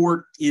 the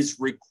court is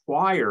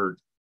required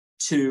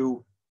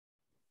to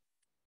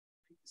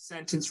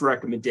sentence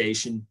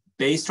recommendation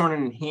based on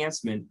an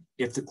enhancement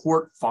if the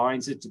court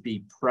finds it to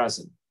be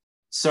present.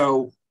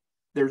 So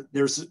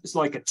it's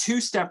like a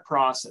two-step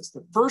process.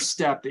 The first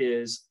step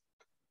is,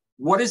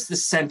 what is the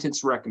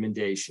sentence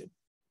recommendation?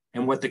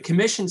 And what the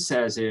commission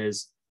says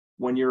is,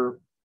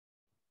 when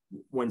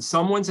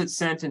someone's at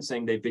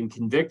sentencing, they've been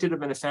convicted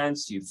of an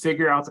offense, you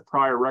figure out the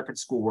prior record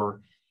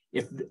score.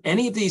 If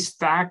any of these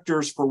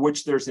factors for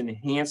which there's an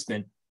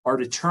enhancement are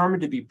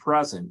determined to be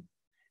present,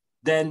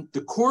 then the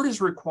court is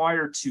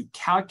required to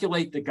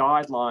calculate the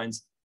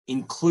guidelines,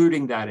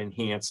 including that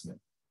enhancement.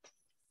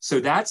 So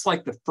that's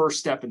like the first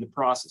step in the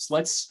process.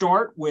 Let's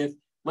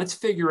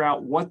figure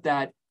out what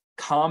that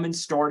common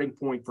starting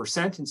point for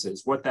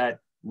sentences, what that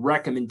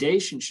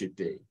recommendation should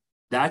be.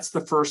 That's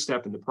the first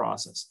step in the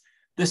process.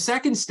 The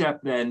second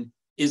step then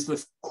is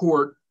the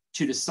court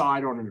to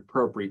decide on an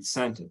appropriate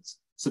sentence.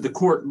 So the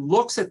court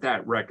looks at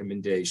that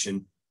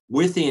recommendation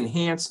with the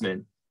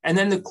enhancement, and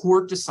then the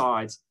court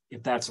decides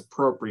if that's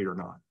appropriate or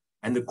not.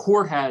 And the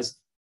court has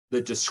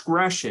the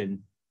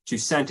discretion to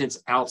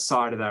sentence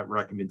outside of that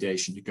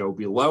recommendation, to go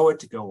below it,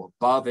 to go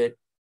above it.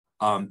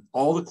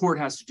 All the court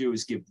has to do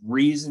is give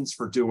reasons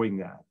for doing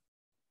that.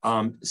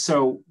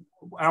 So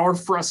our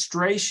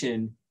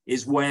frustration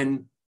is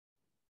when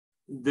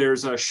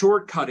there's a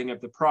shortcutting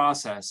of the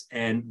process,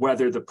 and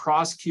whether the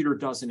prosecutor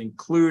doesn't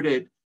include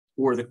it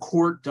or the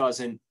court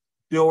doesn't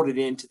build it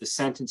into the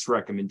sentence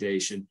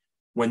recommendation,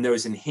 when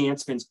those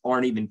enhancements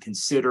aren't even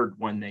considered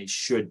when they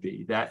should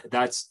be.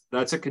 That's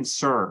a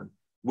concern.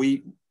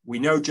 We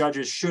know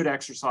judges should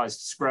exercise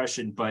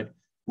discretion, but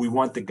we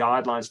want the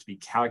guidelines to be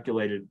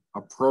calculated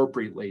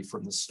appropriately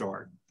from the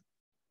start.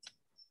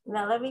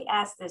 Now, let me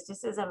ask this,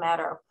 just as a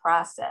matter of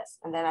process.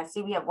 And then I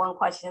see we have one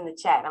question in the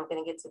chat. I'm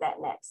going to get to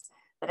that next.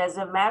 But as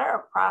a matter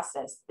of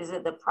process, is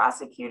it the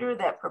prosecutor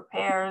that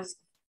prepares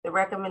the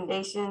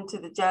recommendation to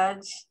the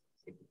judge,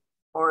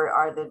 or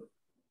are the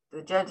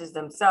judges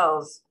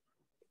themselves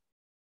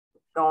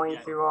going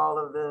through all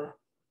of the?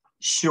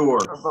 Sure.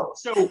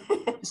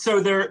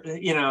 So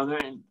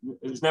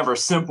there's never a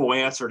simple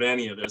answer to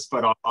any of this,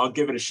 but I'll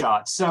give it a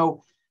shot.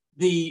 So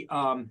we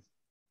have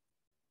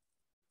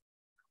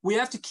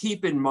to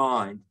keep in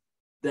mind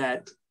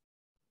that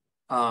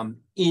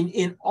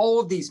in all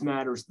of these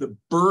matters, the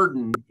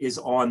burden is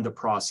on the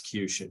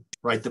prosecution,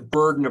 right? The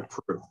burden of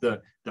proof.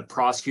 The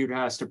prosecutor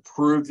has to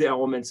prove the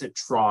elements at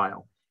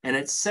trial. And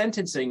at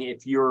sentencing,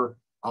 if you're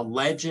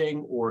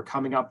alleging or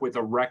coming up with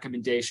a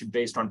recommendation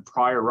based on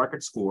prior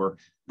record score,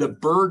 the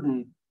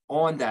burden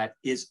on that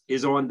is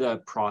on the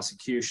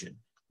prosecution.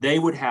 They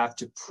would have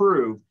to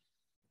prove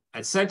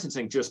at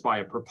sentencing, just by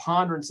a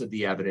preponderance of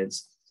the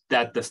evidence,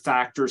 that the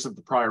factors of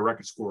the prior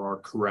record score are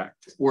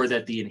correct, or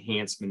that the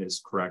enhancement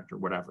is correct, or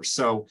whatever.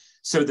 So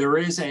there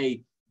is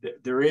a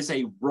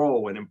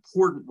role, an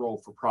important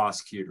role for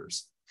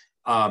prosecutors.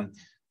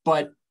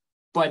 But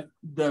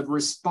the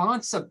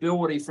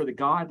responsibility for the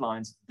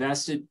guidelines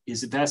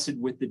is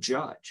vested with the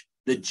judge.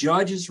 The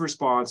judge is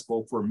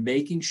responsible for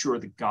making sure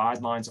the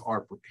guidelines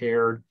are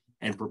prepared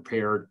and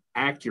prepared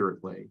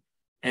accurately.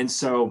 And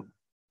so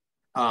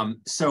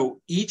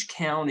each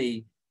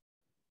county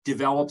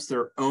develops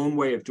their own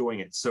way of doing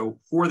it. So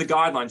for the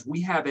guidelines,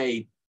 we have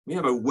a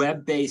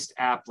web-based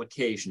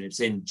application. It's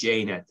in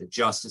JNet, the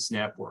Justice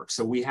Network.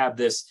 So we have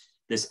this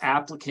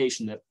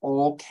application that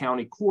all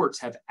county courts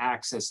have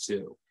access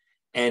to,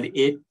 and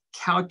it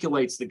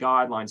calculates the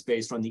guidelines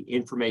based on the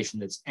information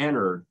that's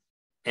entered,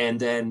 and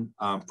then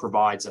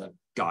provides a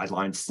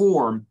guideline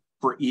form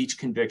for each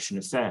conviction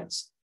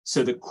offense.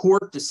 So the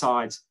court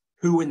decides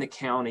who in the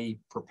county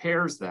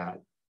prepares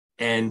that.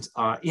 And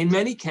in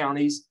many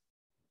counties,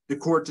 the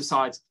court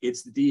decides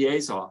it's the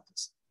DA's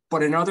office.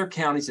 But in other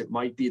counties, it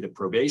might be the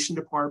probation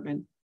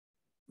department,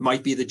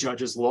 might be the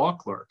judge's law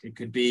clerk. It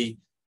could be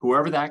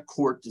whoever that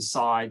court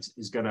decides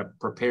is going to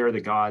prepare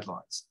the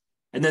guidelines.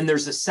 And then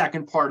there's a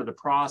second part of the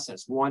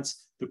process.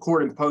 Once the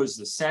court imposes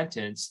a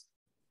sentence,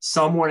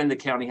 someone in the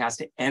county has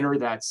to enter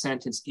that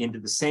sentence into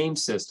the same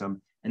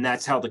system. And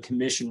that's how the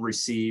commission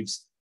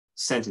receives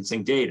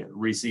sentencing data,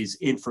 receives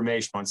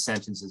information on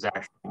sentences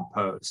actually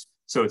imposed.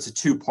 So it's a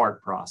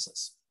two-part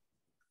process.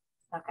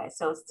 Okay,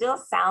 so it still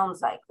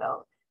sounds like,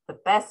 though, the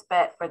best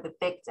bet for the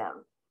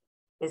victim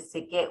is to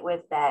get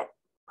with that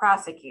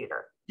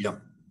prosecutor. Yep.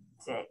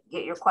 To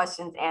get your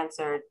questions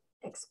answered,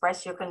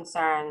 express your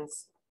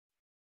concerns,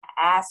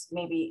 ask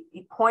maybe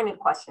pointed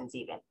questions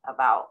even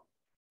about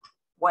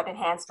what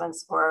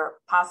enhancements were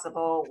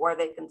possible, were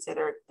they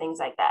considered, things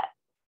like that.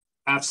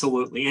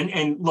 Absolutely.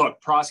 And look,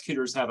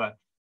 prosecutors have a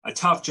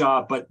tough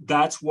job, but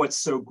that's what's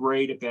so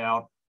great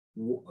about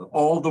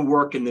all the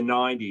work in the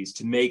 90s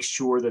to make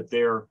sure that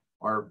there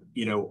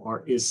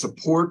is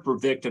support for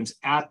victims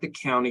at the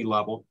county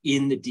level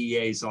in the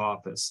DA's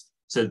office.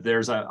 So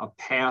there's a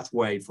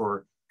pathway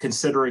for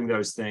considering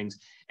those things.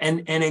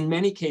 And in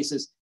many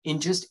cases, in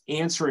just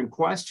answering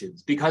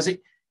questions, because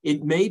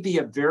it may be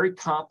a very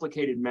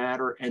complicated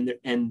matter, and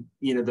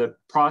the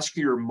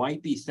prosecutor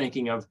might be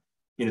thinking of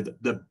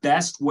the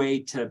best way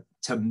to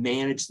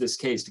manage this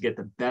case to get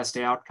the best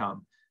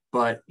outcome.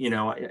 But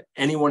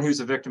anyone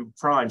who's a victim of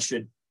crime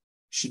should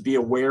be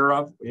aware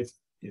of, if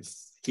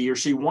he or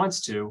she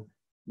wants to,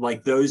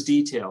 like those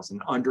details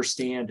and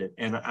understand it.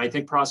 And I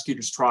think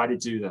prosecutors try to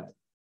do that.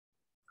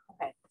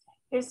 Okay,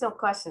 here's some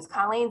questions.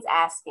 Colleen's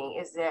asking,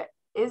 is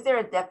there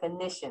a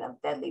definition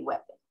of deadly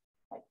weapon,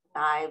 like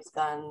knives,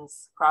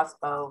 guns,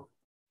 crossbow?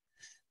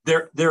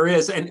 There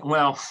is, and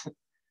well,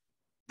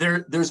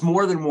 there's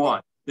more than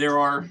one. There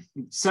are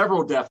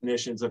several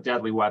definitions of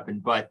deadly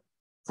weapon, but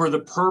for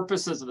the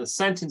purposes of the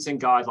sentencing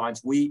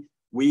guidelines, we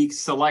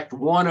select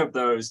one of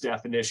those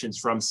definitions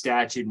from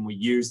statute and we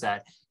use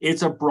that.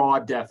 It's a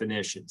broad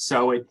definition.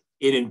 So it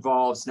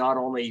involves not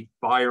only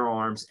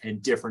firearms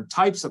and different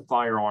types of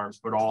firearms,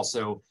 but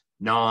also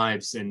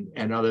knives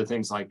and other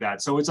things like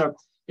that. So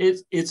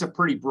it's a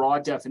pretty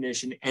broad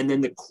definition. And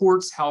then the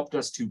courts helped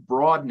us to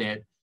broaden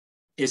it,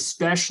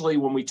 especially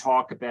when we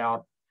talk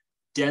about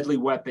deadly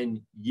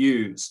weapon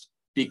used,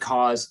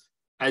 because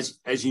as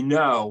you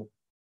know,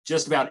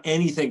 just about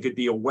anything could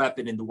be a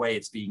weapon in the way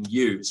it's being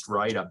used,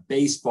 right? A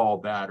baseball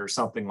bat or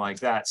something like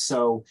that.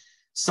 So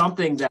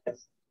something that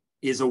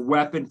is a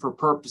weapon for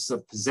purpose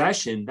of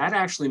possession, that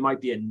actually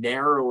might be a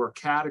narrower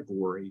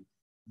category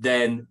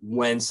than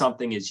when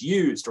something is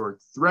used or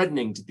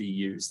threatening to be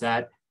used.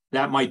 That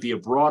might be a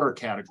broader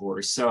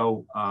category.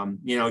 So,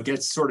 it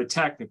gets sort of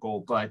technical,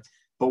 but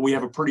we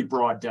have a pretty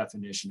broad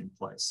definition in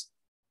place.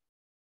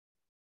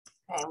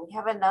 Okay, we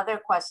have another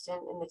question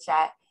in the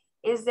chat.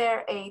 Is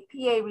there a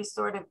PA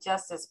restorative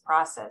justice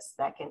process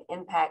that can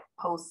impact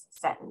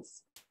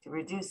post-sentence to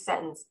reduce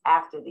sentence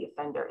after the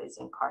offender is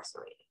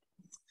incarcerated?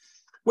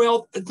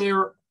 Well,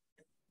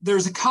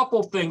 there's a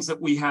couple things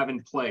that we have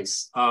in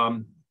place.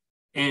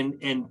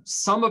 And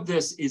some of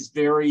this is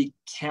very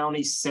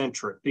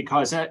county-centric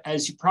because,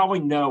 as you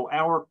probably know,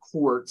 our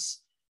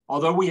courts,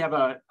 although we have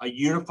a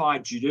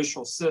unified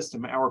judicial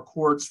system, our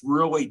courts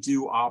really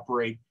do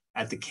operate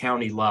at the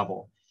county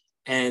level.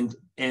 And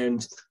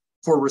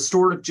for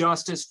restorative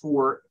justice,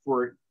 for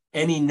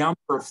any number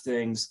of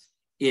things,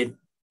 it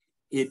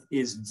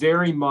is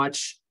very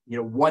much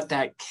what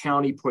that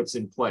county puts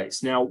in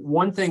place. Now,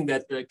 one thing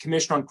that the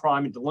Commission on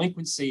Crime and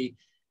Delinquency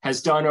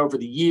has done over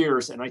the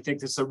years, and I think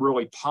this is a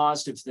really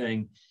positive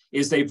thing,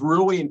 is they've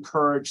really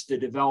encouraged the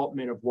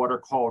development of what are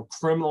called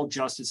criminal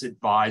justice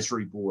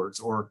advisory boards,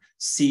 or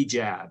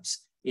CJABs,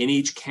 in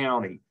each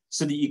county,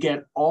 so that you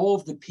get all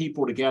of the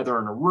people together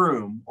in a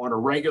room on a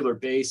regular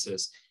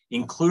basis,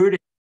 including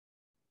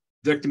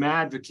victim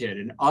advocate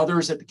and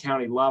others at the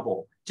county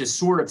level, to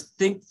sort of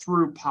think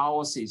through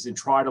policies and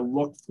try to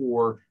look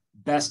for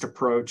best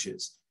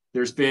approaches.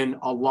 There's been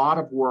a lot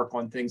of work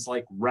on things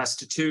like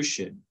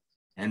restitution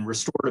and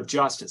restorative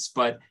justice,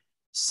 but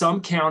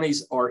some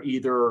counties are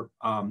either,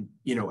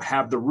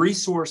 have the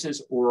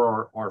resources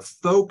or are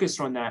focused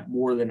on that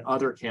more than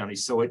other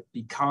counties. So it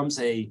becomes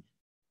a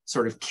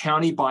sort of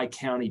county by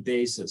county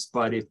basis,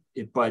 but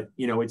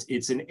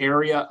it's an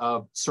area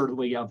of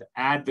certainly of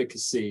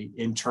advocacy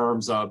in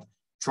terms of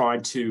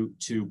trying to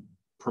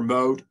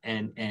promote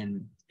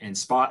and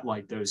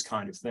spotlight those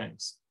kind of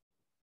things.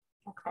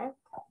 Okay.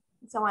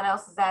 Someone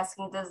else is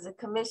asking, does the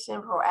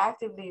commission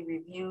proactively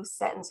review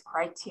sentence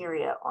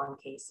criteria on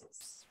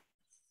cases?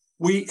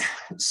 We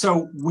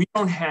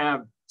don't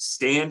have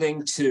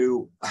standing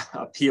to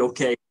appeal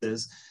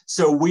cases.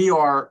 So we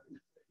are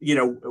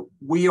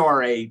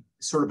a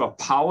sort of a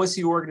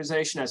policy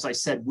organization. As I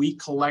said, we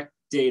collect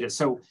data.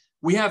 So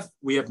we have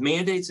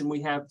mandates and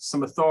we have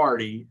some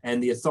authority,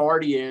 and the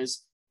authority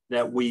is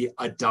that we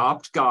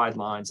adopt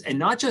guidelines, and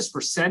not just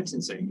for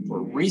sentencing,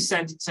 for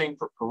resentencing,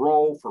 for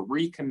parole, for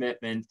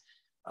recommitment,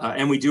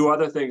 and we do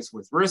other things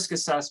with risk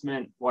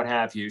assessment, what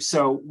have you.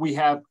 So we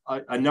have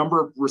a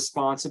number of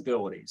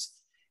responsibilities.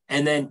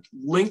 And then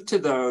linked to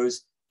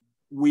those,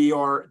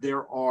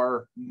 there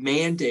are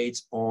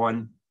mandates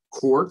on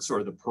courts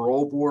or the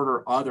parole board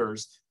or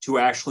others to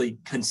actually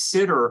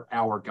consider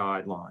our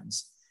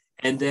guidelines.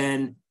 And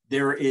then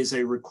there is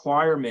a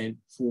requirement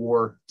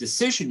for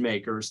decision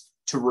makers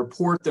to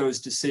report those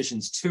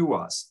decisions to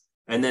us.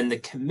 And then the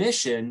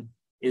commission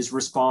is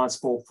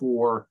responsible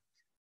for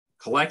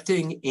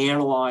collecting,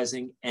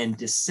 analyzing, and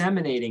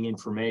disseminating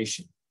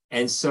information.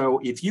 And so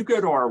if you go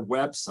to our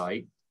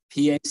website,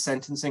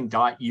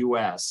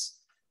 pasentencing.us,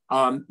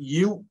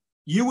 you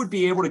would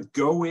be able to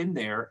go in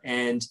there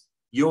and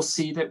you'll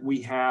see that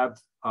we have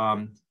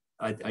a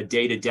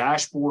data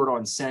dashboard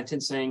on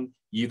sentencing.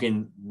 You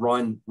can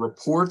run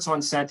reports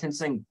on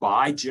sentencing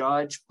by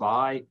judge,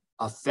 by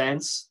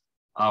offense.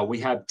 We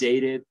have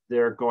data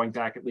there going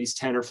back at least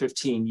 10 or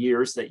 15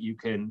 years that you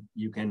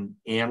can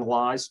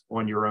analyze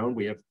on your own.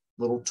 We have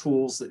little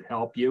tools that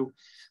help you.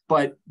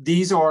 But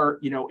these are,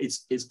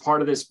 it's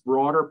part of this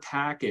broader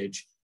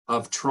package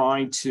of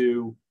trying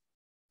to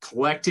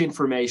collect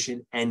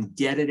information and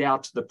get it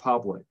out to the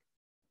public.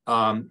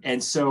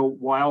 And so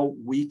while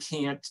we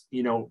can't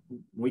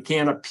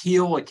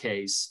appeal a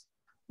case,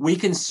 we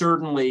can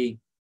certainly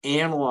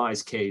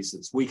analyze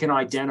cases. We can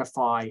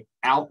identify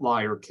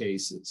outlier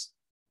cases.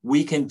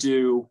 We can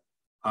do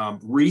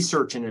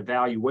research and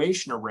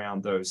evaluation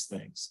around those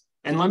things.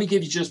 And let me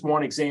give you just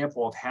one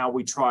example of how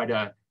we try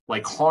to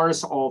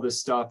harness all this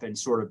stuff and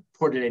sort of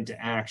put it into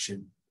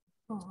action.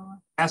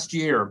 Last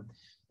year,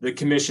 the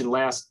commission,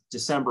 last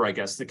December, I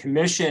guess, the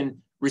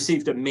commission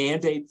received a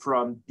mandate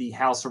from the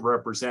House of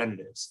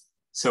Representatives.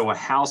 So a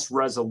House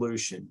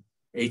resolution,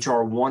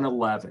 HR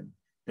 111,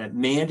 that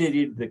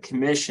mandated the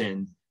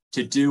commission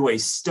to do a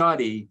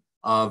study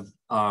of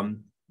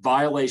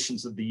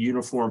violations of the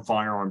Uniform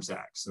Firearms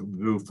Act, so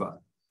VUFA.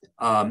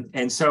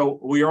 And so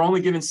we are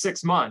only given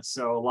 6 months,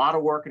 so a lot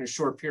of work in a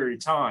short period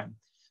of time.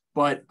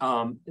 But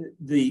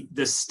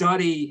the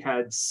study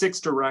had 6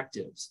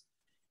 directives.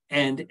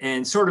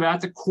 And sort of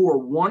at the core,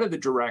 one of the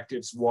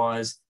directives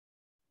was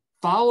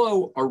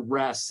follow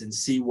arrests and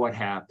see what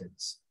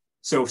happens.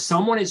 So if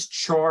someone is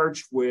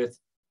charged with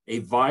a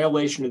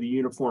violation of the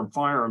Uniform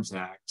Firearms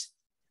Act,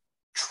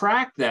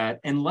 track that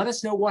and let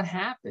us know what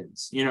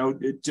happens.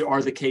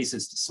 Are the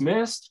cases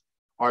dismissed?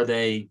 Do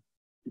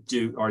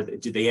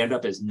they end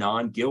up as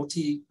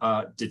non-guilty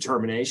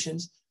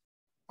determinations?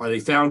 Are they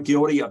found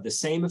guilty of the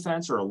same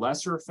offense or a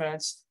lesser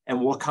offense? And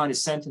what kind of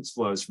sentence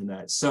flows from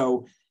that?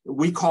 So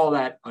we call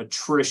that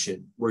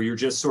attrition, where you're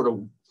just sort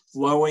of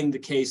flowing the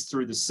case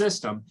through the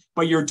system,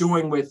 but you're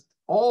doing with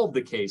all of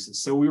the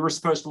cases. So we were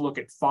supposed to look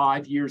at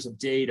 5 years of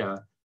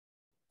data,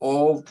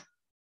 all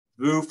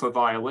VUFA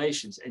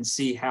violations, and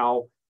see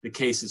how the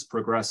cases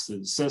progress through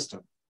the system.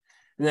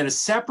 And then a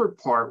separate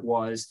part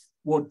was,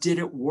 well, did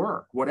it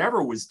work?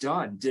 Whatever was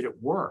done, did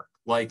it work?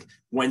 Like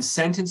when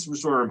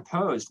sentences were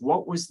imposed,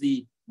 what was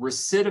the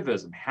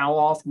recidivism? How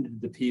often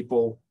did the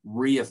people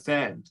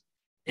reoffend?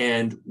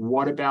 And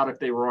what about if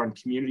they were on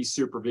community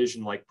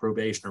supervision like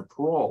probation or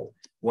parole?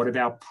 What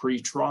about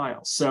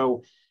pre-trial?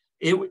 So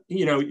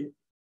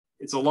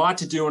it's a lot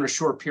to do in a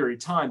short period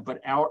of time,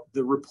 but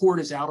the report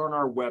is out on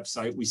our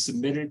website. We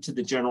submitted it to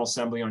the General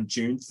Assembly on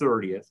June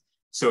 30th.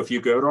 So if you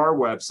go to our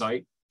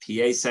website,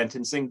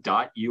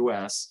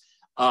 pasentencing.us,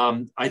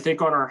 I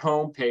think on our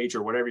homepage,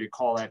 or whatever you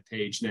call that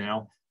page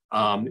now,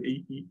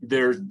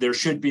 there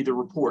should be the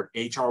report,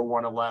 HR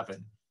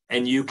 111.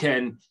 And you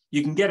can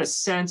get a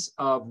sense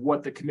of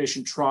what the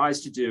commission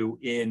tries to do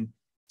in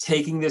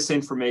taking this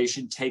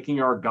information, taking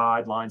our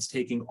guidelines,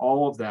 taking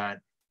all of that,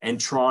 and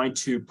trying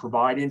to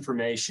provide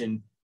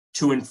information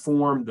to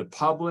inform the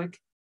public,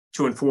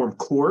 to inform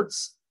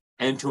courts,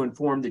 and to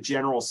inform the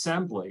General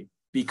Assembly,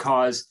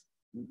 because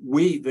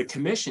the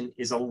commission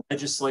is a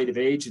legislative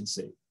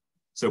agency.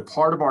 So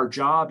part of our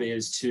job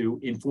is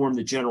to inform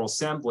the General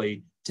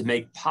Assembly to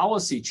make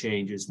policy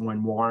changes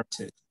when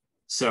warranted.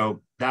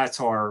 So that's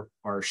our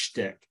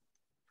shtick.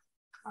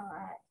 All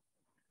right.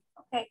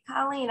 Okay,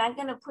 Colleen, I'm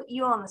going to put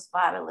you on the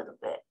spot a little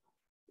bit.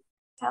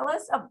 Tell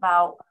us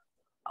about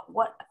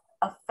what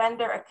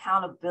offender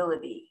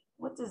accountability,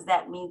 what does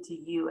that mean to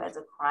you as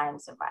a crime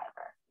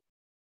survivor?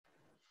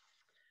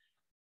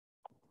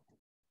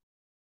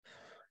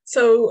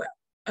 So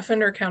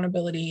offender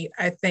accountability,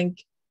 I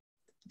think,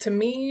 to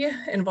me,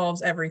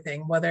 involves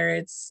everything, whether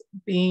it's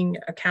being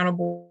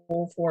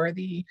accountable for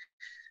the,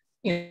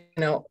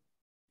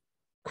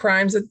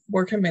 crimes that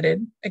were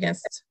committed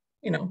against,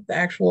 the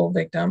actual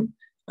victim,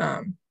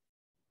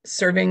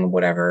 serving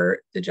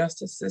whatever the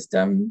justice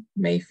system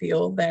may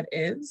feel that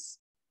is,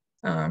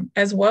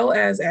 as well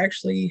as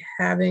actually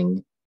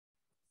having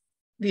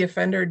the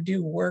offender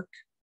do work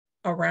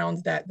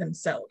around that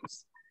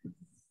themselves.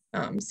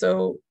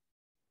 So,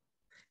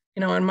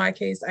 in my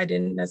case, I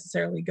didn't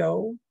necessarily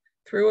go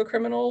through a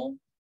criminal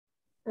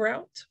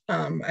route.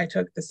 I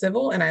took the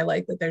civil, and I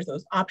like that there's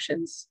those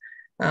options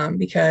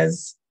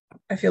because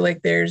I feel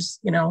like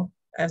there's,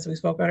 as we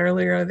spoke about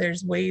earlier,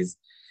 there's ways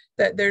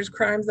that there's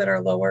crimes that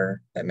are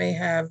lower that may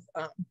have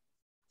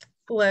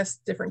less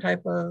different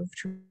type of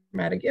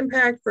traumatic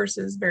impact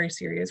versus very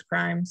serious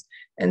crimes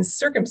and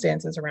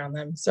circumstances around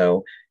them.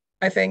 So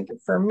I think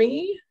for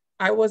me,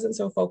 I wasn't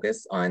so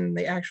focused on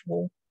the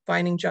actual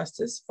finding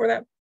justice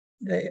for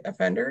the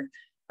offender.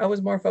 I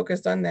was more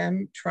focused on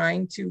them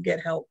trying to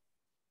get help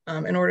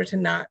in order to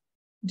not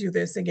do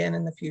this again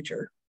in the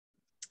future.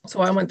 So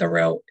I went the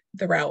route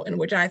in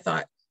which I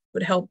thought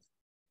would help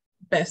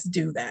best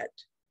do that.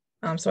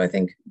 So I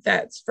think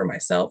that's for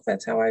myself,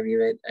 that's how I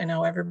view it. I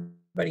know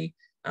everybody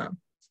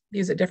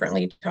views it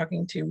differently.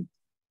 Talking to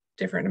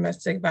different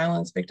domestic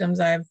violence victims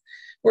I've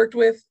worked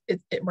with,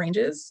 it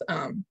ranges.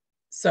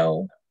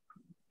 So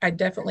I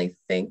definitely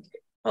think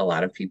a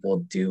lot of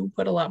people do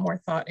put a lot more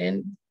thought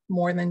in,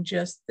 more than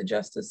just the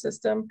justice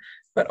system,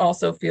 but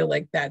also feel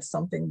like that's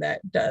something that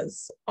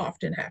does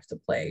often have to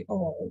play a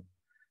role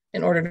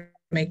in order to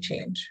make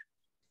change.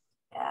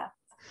 Yeah,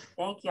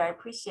 thank you. I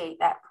appreciate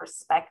that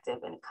perspective,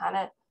 and it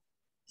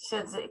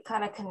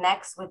kind of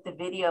connects with the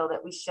video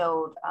that we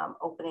showed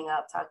opening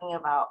up, talking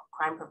about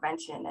crime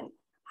prevention and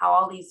how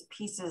all these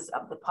pieces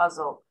of the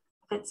puzzle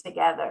fit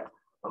together.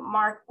 But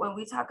Mark, when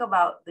we talk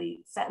about the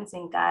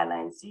sentencing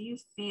guidelines, do you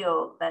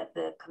feel that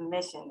the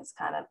commission has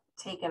kind of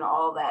taken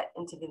all that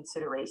into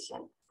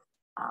consideration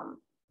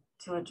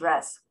to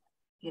address,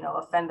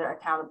 offender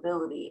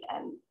accountability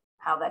and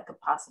how that could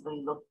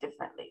possibly look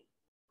differently?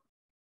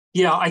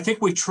 Yeah, I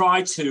think we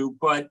try to,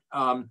 but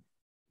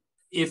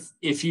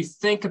if you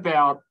think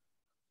about,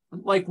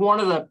 like, one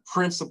of the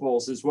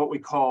principles is what we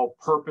call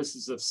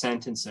purposes of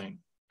sentencing.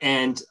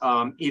 And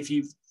if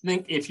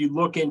you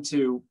look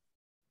into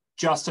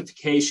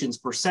justifications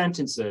for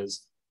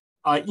sentences,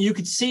 you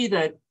could see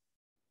that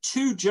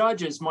two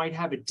judges might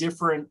have a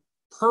different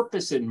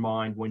purpose in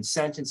mind when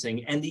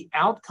sentencing, and the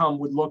outcome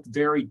would look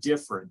very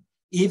different,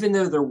 even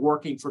though they're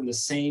working from the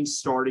same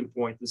starting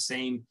point, the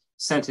same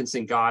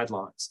sentencing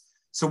guidelines.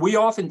 So we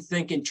often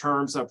think in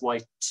terms of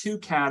like two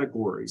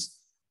categories.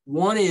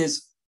 One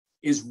is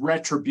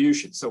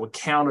retribution, so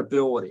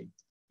accountability.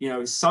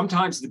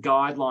 Sometimes the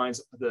guidelines,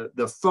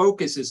 the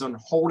focus is on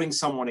holding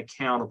someone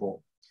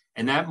accountable,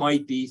 and that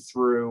might be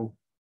through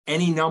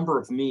any number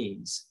of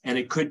means, and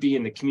it could be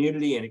in the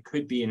community and it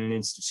could be in an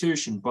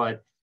institution.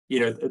 But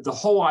the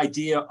whole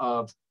idea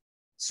of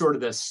sort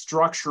of the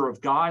structure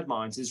of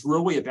guidelines is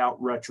really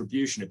about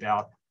retribution,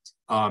 about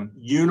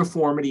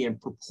uniformity and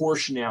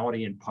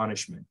proportionality in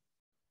punishment.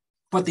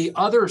 But the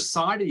other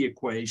side of the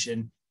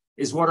equation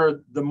is what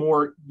are the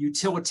more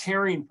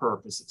utilitarian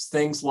purposes,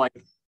 things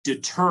like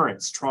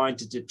deterrence, trying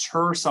to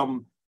deter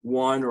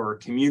someone or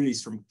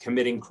communities from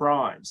committing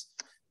crimes.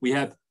 We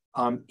have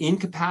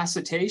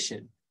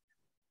incapacitation,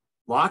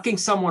 locking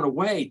someone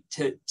away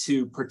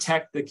to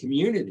protect the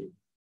community.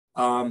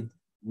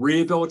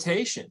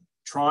 Rehabilitation,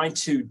 trying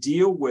to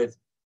deal with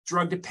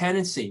drug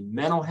dependency,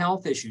 mental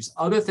health issues,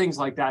 other things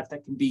like that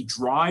can be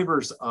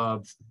drivers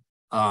of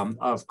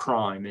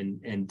crime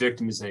and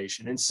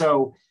victimization. And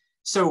so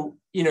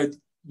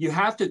you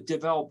have to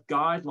develop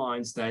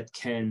guidelines that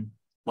can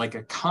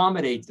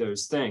accommodate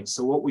those things.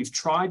 So what we've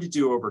tried to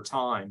do over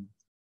time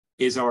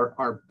is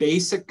our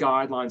basic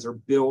guidelines are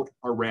built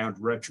around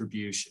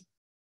retribution.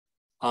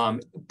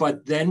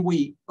 But then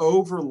we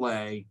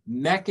overlay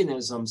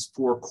mechanisms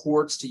for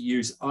courts to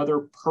use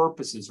other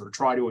purposes or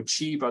try to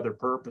achieve other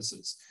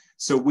purposes.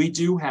 So we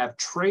do have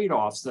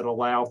trade-offs that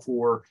allow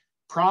for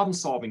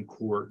problem-solving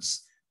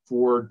courts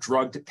for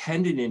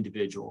drug-dependent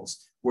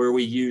individuals, where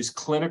we use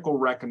clinical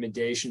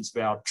recommendations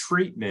about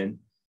treatment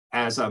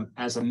as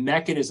a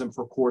mechanism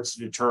for courts to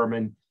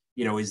determine,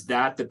 is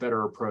that the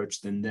better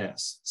approach than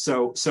this?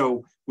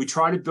 So we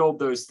try to build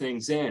those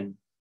things in.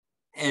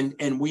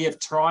 And we have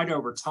tried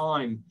over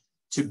time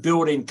to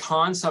build in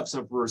concepts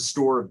of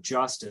restorative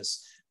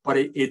justice, but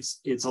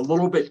it's a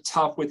little bit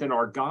tough within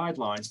our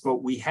guidelines.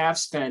 But we have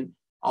spent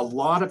a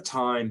lot of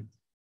time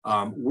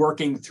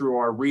working through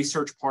our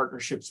research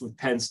partnerships with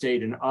Penn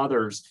State and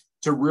others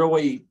to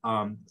really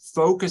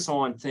focus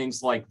on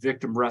things like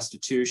victim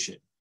restitution,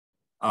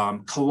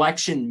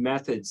 collection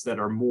methods that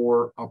are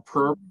more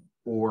appropriate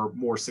or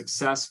more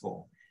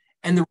successful,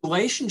 and the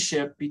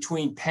relationship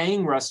between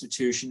paying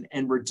restitution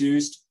and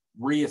reduced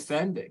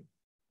reoffending.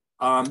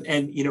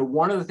 And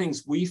one of the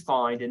things we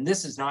find, and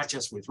this is not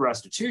just with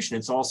restitution,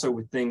 it's also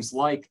with things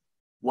like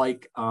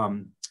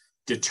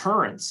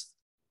deterrence.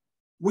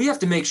 We have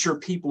to make sure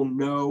people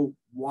know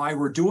why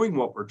we're doing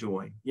what we're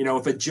doing.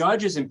 If a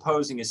judge is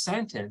imposing a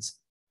sentence,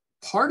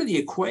 part of the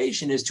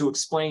equation is to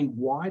explain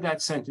why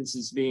that sentence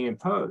is being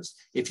imposed.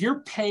 If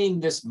you're paying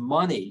this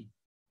money,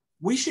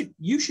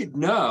 you should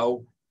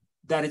know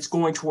that it's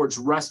going towards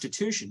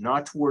restitution,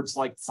 not towards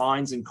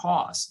fines and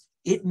costs.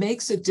 It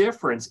makes a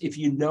difference if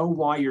you know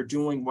why you're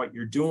doing what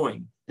you're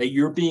doing, that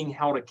you're being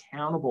held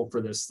accountable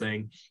for this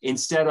thing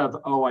instead of,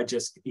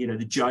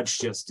 the judge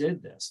just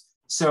did this.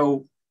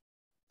 So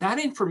that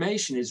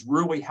information is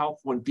really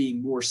helpful in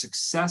being more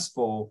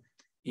successful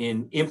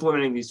in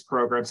implementing these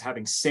programs,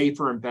 having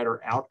safer and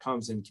better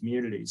outcomes in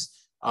communities.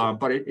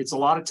 But it's a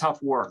lot of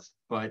tough work,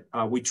 but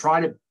we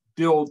try to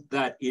build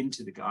that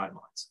into the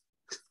guidelines.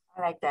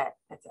 I like that.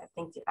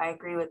 I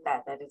agree with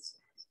that it's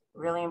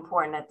really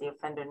important that the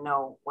offender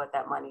know what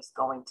that money's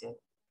going to.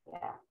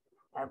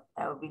 Yeah,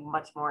 that would be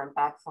much more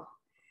impactful.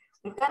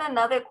 We've got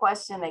another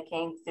question that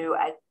came through.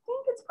 I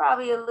think it's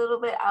probably a little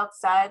bit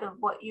outside of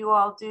what you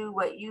all do,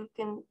 but you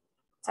can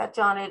touch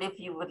on it if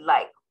you would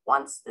like.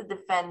 Once the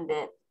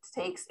defendant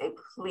takes a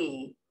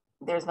plea,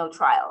 there's no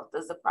trial.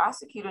 Does the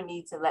prosecutor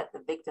need to let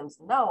the victims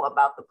know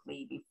about the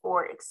plea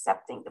before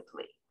accepting the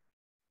plea?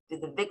 Do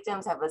the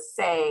victims have a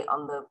say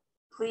on the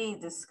plea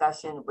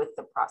discussion with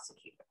the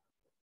prosecutor?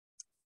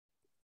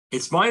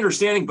 It's my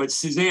understanding, but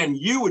Suzanne,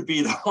 you would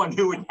be the one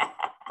who would.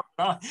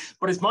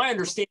 But it's my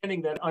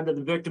understanding that under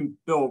the Victim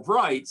Bill of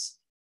Rights,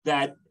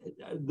 that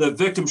the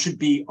victim should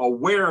be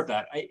aware of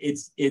that.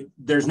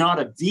 There's not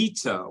a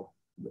veto,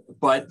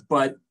 but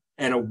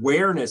an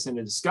awareness and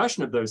a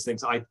discussion of those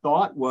things, I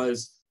thought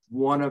was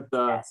one of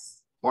the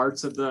Yes.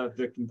 parts of the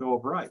Victim Bill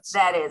of Rights.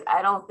 That is,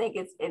 I don't think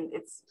it's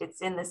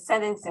in the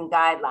sentencing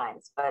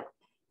guidelines, but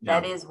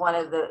that is one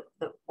of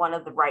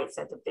the rights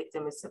that the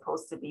victim is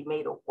supposed to be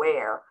made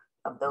aware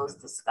of those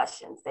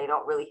discussions. They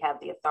don't really have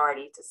the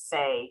authority to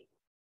say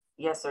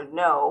yes or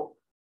no,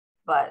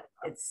 but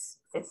it's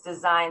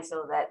designed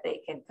so that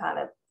they can kind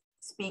of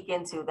speak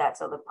into that,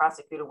 so the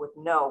prosecutor would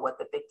know what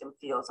the victim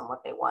feels and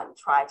what they want, and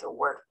try to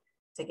work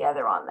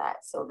together on that.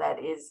 So that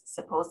is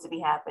supposed to be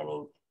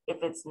happening. If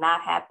it's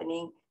not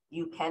happening,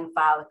 you can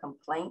file a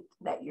complaint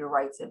that your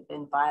rights have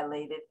been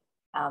violated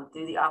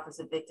through the Office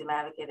of Victim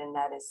Advocate, and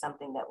that is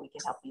something that we can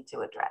help you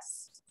to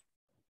address.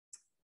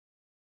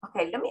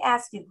 Okay, let me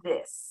ask you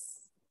this.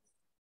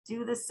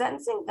 Do the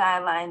sentencing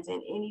guidelines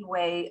in any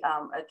way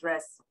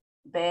address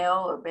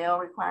bail or bail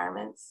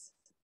requirements?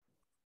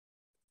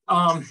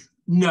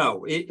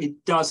 No,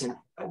 it doesn't.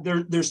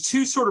 There's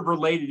two sort of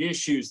related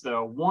issues,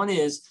 though. One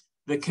is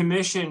the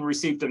commission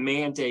received a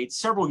mandate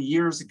several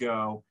years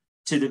ago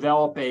to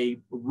develop a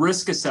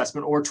risk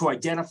assessment, or to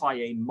identify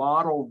a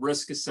model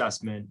risk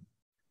assessment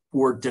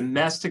for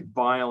domestic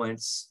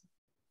violence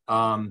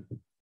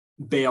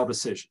bail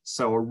decisions.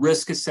 So a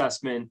risk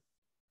assessment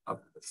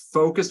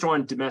focused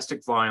on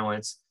domestic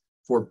violence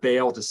for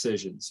bail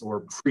decisions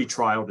or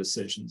pretrial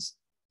decisions.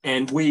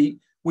 And we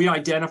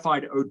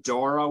identified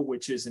ODARA,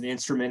 which is an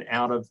instrument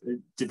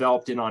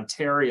developed in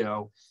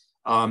Ontario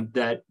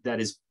that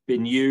has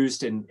been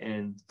used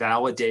and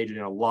validated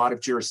in a lot of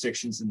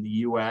jurisdictions in the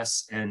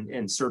US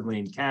and certainly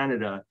in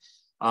Canada,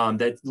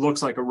 that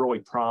looks like a really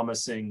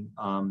promising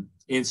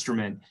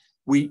instrument.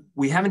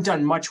 We haven't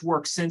done much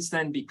work since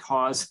then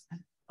because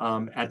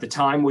at the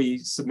time we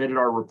submitted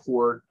our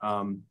report,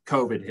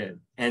 COVID hit.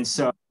 And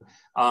so,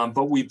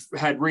 but we've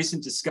had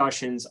recent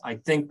discussions. I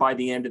think by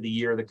the end of the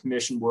year, the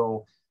commission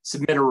will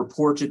submit a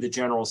report to the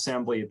General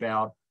Assembly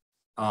about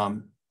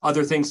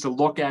other things to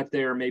look at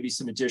there, maybe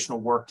some additional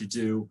work to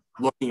do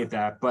looking at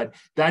that. But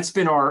that's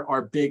been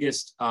our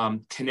biggest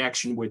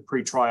connection with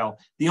pretrial.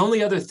 The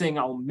only other thing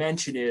I'll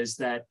mention is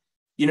that,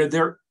 you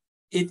know,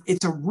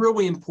 it's a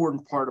really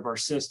important part of our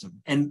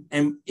system. And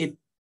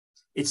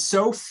it's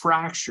so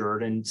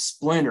fractured and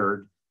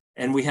splintered,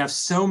 and we have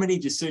so many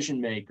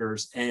decision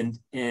makers, and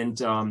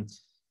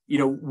you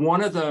know,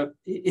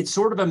 it's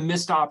sort of a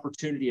missed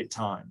opportunity at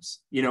times.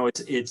 You know,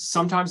 it's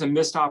sometimes a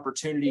missed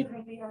opportunity,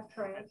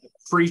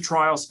 free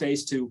trial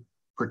space to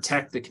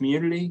protect the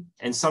community.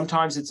 And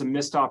sometimes it's a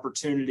missed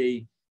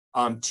opportunity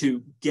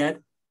to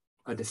get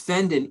a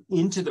defendant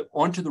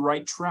onto the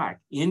right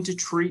track, into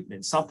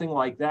treatment, something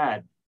like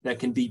that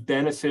can be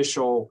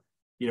beneficial,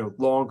 you know,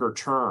 longer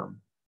term.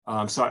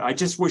 So I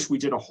just wish we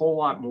did a whole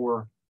lot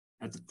more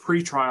at the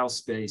pretrial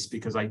space,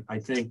 because I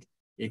think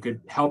it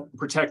could help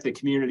protect the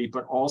community,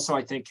 but also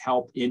I think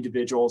help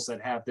individuals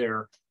that have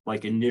their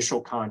like initial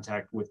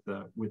contact with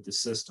the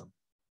system.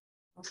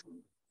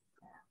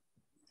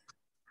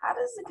 How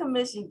does the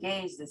commission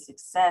gauge the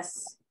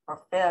success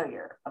or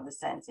failure of the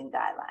sentencing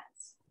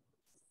guidelines?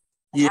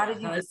 And how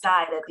did you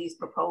decide that these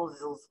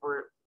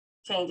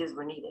changes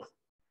were needed?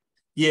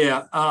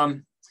 Yeah,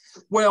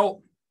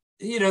 well,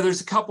 you know, there's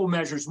a couple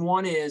measures.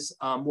 One is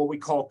what we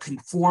call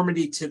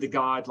conformity to the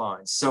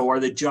guidelines. So are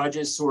the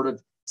judges sort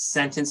of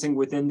sentencing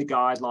within the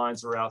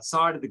guidelines or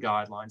outside of the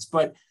guidelines?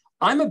 But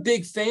I'm a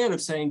big fan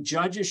of saying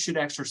judges should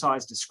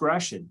exercise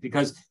discretion,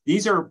 because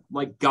these are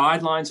like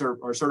guidelines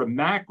are sort of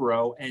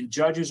macro, and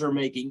judges are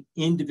making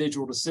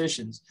individual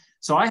decisions.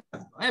 So I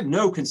have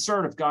no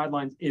concern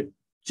if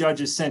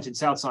judges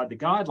sentence outside the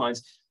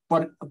guidelines,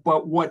 but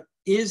what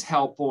is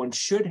helpful and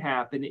should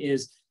happen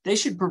is they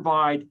should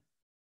provide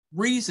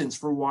reasons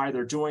for why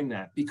they're doing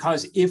that.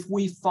 Because if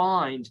we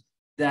find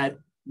that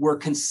we're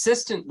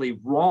consistently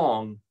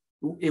wrong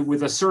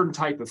with a certain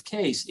type of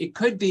case, it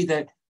could be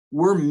that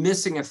we're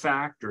missing a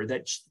factor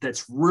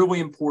that's really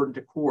important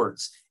to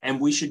courts, and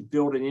we should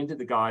build it into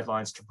the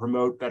guidelines to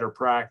promote better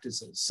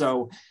practices.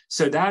 So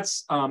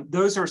that's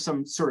those are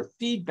some sort of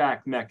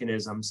feedback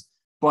mechanisms.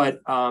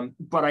 But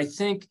I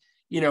think,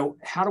 you know,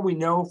 how do we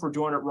know if we're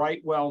doing it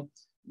right? Well,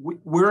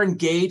 we're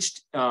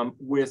engaged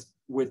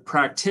with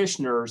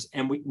practitioners,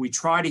 and we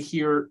try to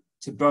hear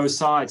to both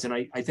sides. And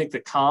I think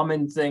the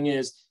common thing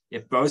is,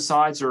 if both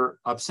sides are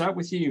upset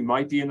with you, you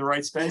might be in the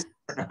right space.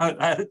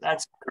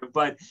 That's true.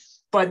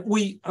 But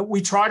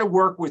we try to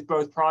work with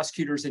both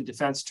prosecutors and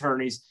defense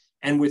attorneys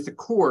and with the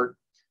court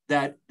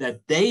that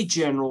they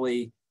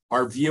generally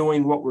are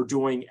viewing what we're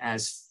doing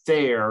as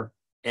fair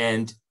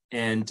and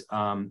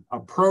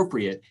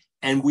appropriate.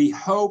 And we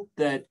hope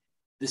that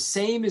the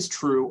same is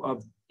true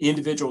of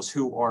individuals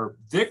who are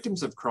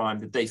victims of crime,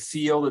 that they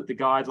feel that the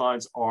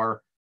guidelines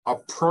are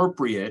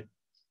appropriate,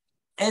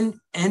 and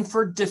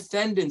for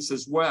defendants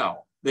as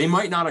well. They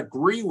might not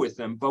agree with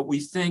them, but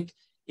we think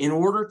in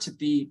order to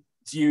be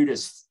viewed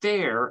as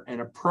fair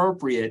and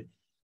appropriate,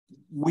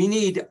 we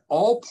need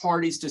all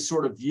parties to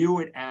sort of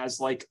view it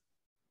as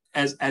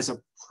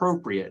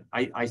appropriate.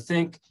 I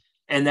think,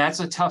 and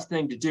that's a tough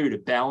thing to do, to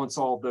balance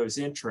all of those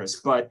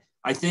interests. But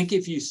I think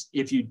if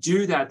you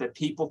do that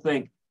people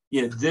think,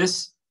 you know,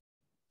 this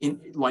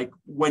like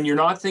when you're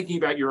not thinking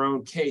about your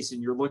own case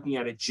and you're looking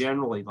at it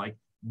generally, like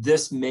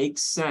this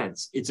makes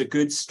sense. It's a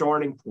good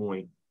starting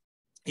point.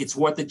 It's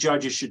what the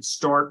judges should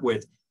start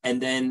with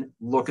and then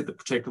look at the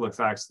particular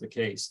facts of the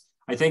case.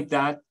 I think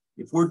that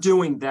if we're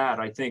doing that,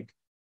 I think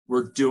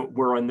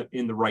we're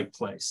in the right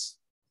place.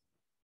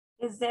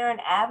 Is there an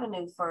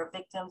avenue for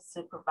victims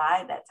to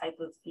provide that type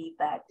of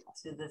feedback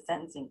to the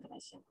Sentencing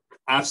Commission?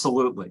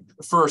 Absolutely.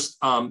 First,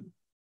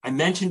 I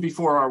mentioned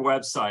before our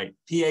website,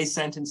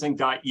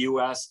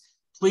 pasentencing.us.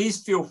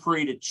 Please feel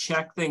free to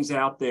check things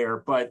out there,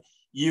 but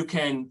you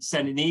can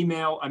send an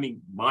email. I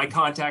mean, my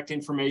contact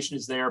information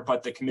is there,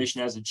 but the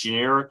commission has a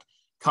generic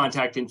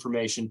contact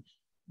information.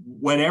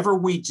 Whenever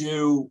we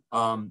do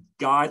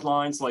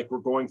guidelines, like we're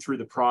going through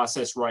the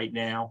process right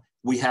now,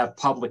 we have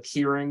public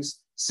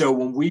hearings. So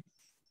when we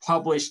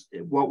published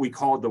what we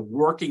call the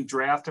working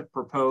draft of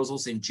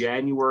proposals in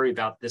January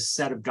about this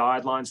set of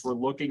guidelines we're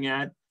looking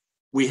at,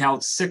 we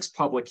held 6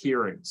 public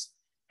hearings.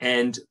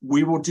 And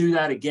we will do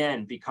that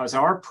again because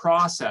our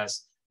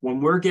process,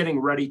 when we're getting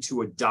ready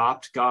to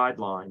adopt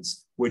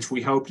guidelines, which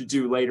we hope to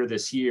do later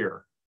this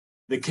year,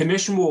 the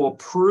commission will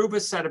approve a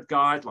set of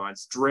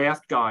guidelines,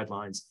 draft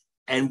guidelines,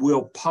 and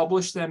we'll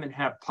publish them and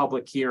have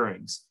public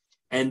hearings.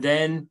 And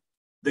then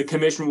the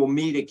commission will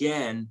meet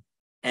again.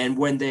 And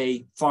when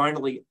they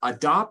finally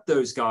adopt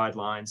those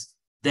guidelines,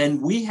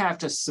 then we have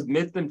to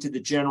submit them to the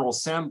General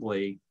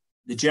Assembly.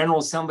 The General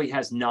Assembly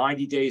has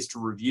 90 days to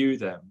review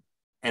them.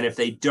 And if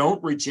they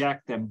don't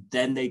reject them,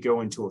 then they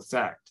go into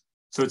effect.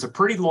 So it's a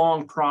pretty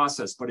long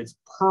process, but it's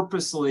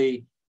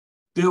purposely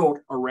built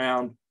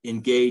around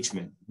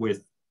engagement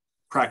with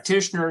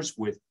practitioners,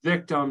 with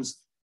victims,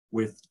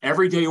 with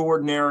everyday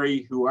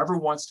ordinary, whoever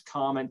wants to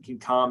comment can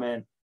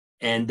comment.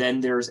 And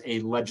then there's a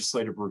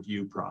legislative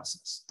review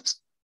process.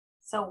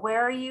 So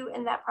where are you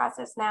in that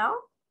process now?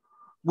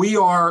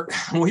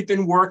 We've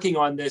been working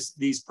on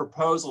these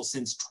proposals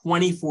since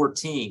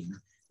 2014.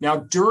 Now,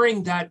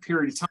 during that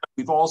period of time,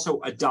 we've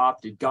also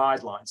adopted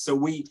guidelines. So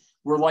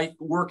we're like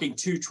working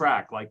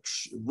 2-track, like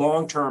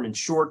long-term and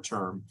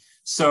short-term.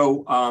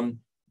 So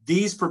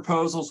these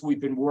proposals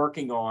we've been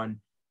working on,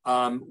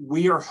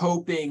 we are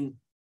hoping,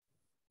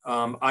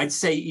 I'd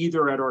say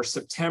either at our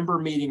September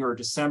meeting or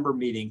December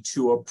meeting,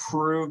 to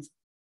approve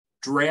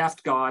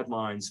draft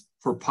guidelines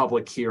for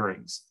public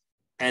hearings.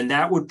 And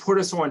that would put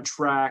us on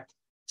track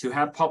to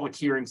have public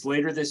hearings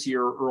later this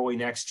year or early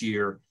next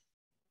year,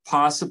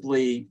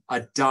 possibly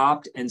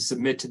adopt and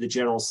submit to the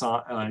General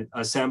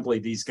Assembly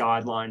these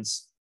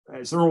guidelines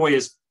as early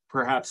as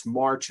perhaps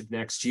March of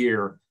next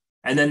year.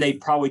 And then they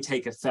probably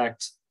take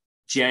effect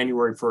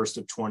January 1st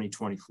of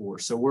 2024.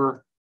 So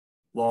we're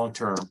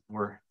long-term.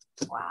 Wow.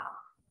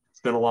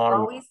 It's been a lot of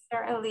work. We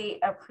certainly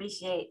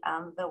appreciate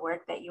the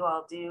work that you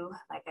all do.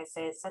 Like I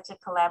say, it's such a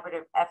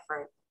collaborative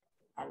effort,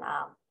 and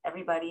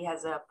everybody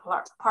has a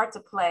part to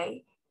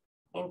play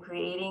in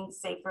creating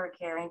safer,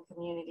 caring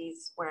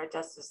communities where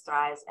justice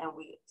thrives. And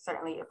we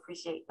certainly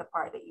appreciate the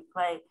part that you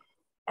play.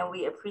 And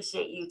we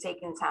appreciate you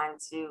taking time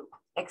to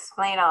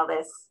explain all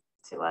this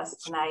to us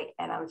tonight.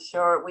 And I'm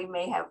sure we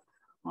may have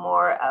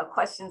more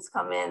questions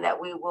come in that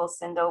we will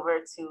send over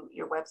to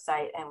your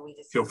website, and we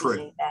just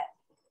appreciate that.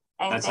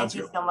 And thank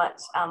you so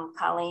much,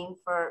 Colleen,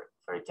 for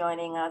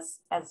joining us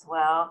as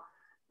well.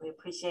 We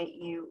appreciate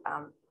you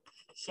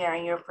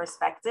sharing your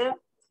perspective.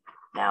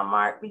 Now,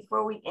 Mark,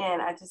 before we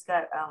end, I just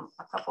got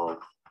a couple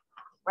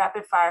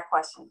rapid fire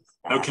questions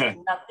that have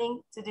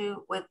nothing to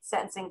do with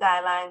sentencing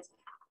guidelines.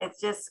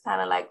 It's just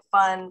kind of like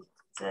fun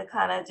to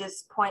kind of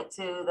just point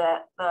to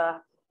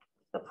the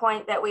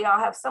point that we all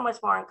have so much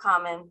more in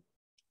common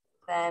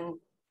than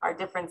our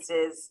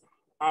differences,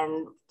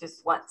 and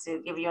just want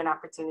to give you an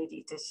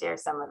opportunity to share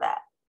some of that.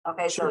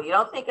 Okay, sure. So you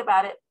don't think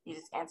about it, you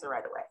just answer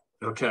right away.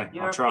 Okay,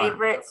 your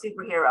favorite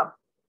superhero?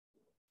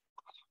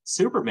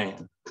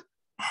 Superman.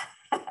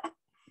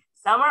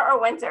 Summer or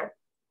winter?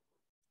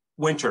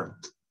 Winter.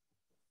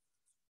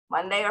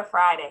 Monday or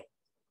Friday?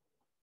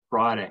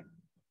 Friday.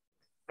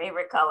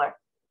 Favorite color?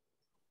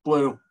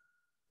 Blue.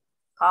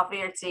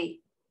 Coffee or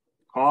tea?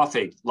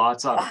 Coffee,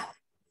 lots of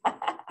it.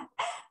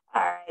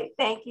 All right,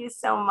 thank you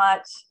so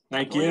much.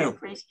 Thank you. We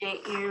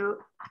appreciate you.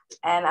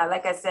 And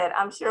like I said,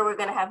 I'm sure we're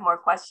gonna have more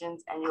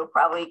questions, and you'll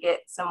probably get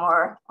some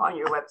more on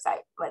your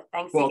website, but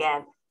thanks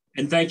again.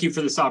 And thank you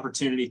for this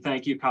opportunity.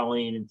 Thank you,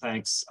 Colleen, and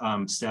thanks,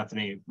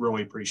 Stephanie.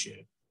 Really appreciate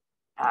it.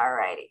 All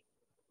righty.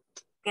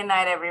 Good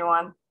night,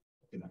 everyone.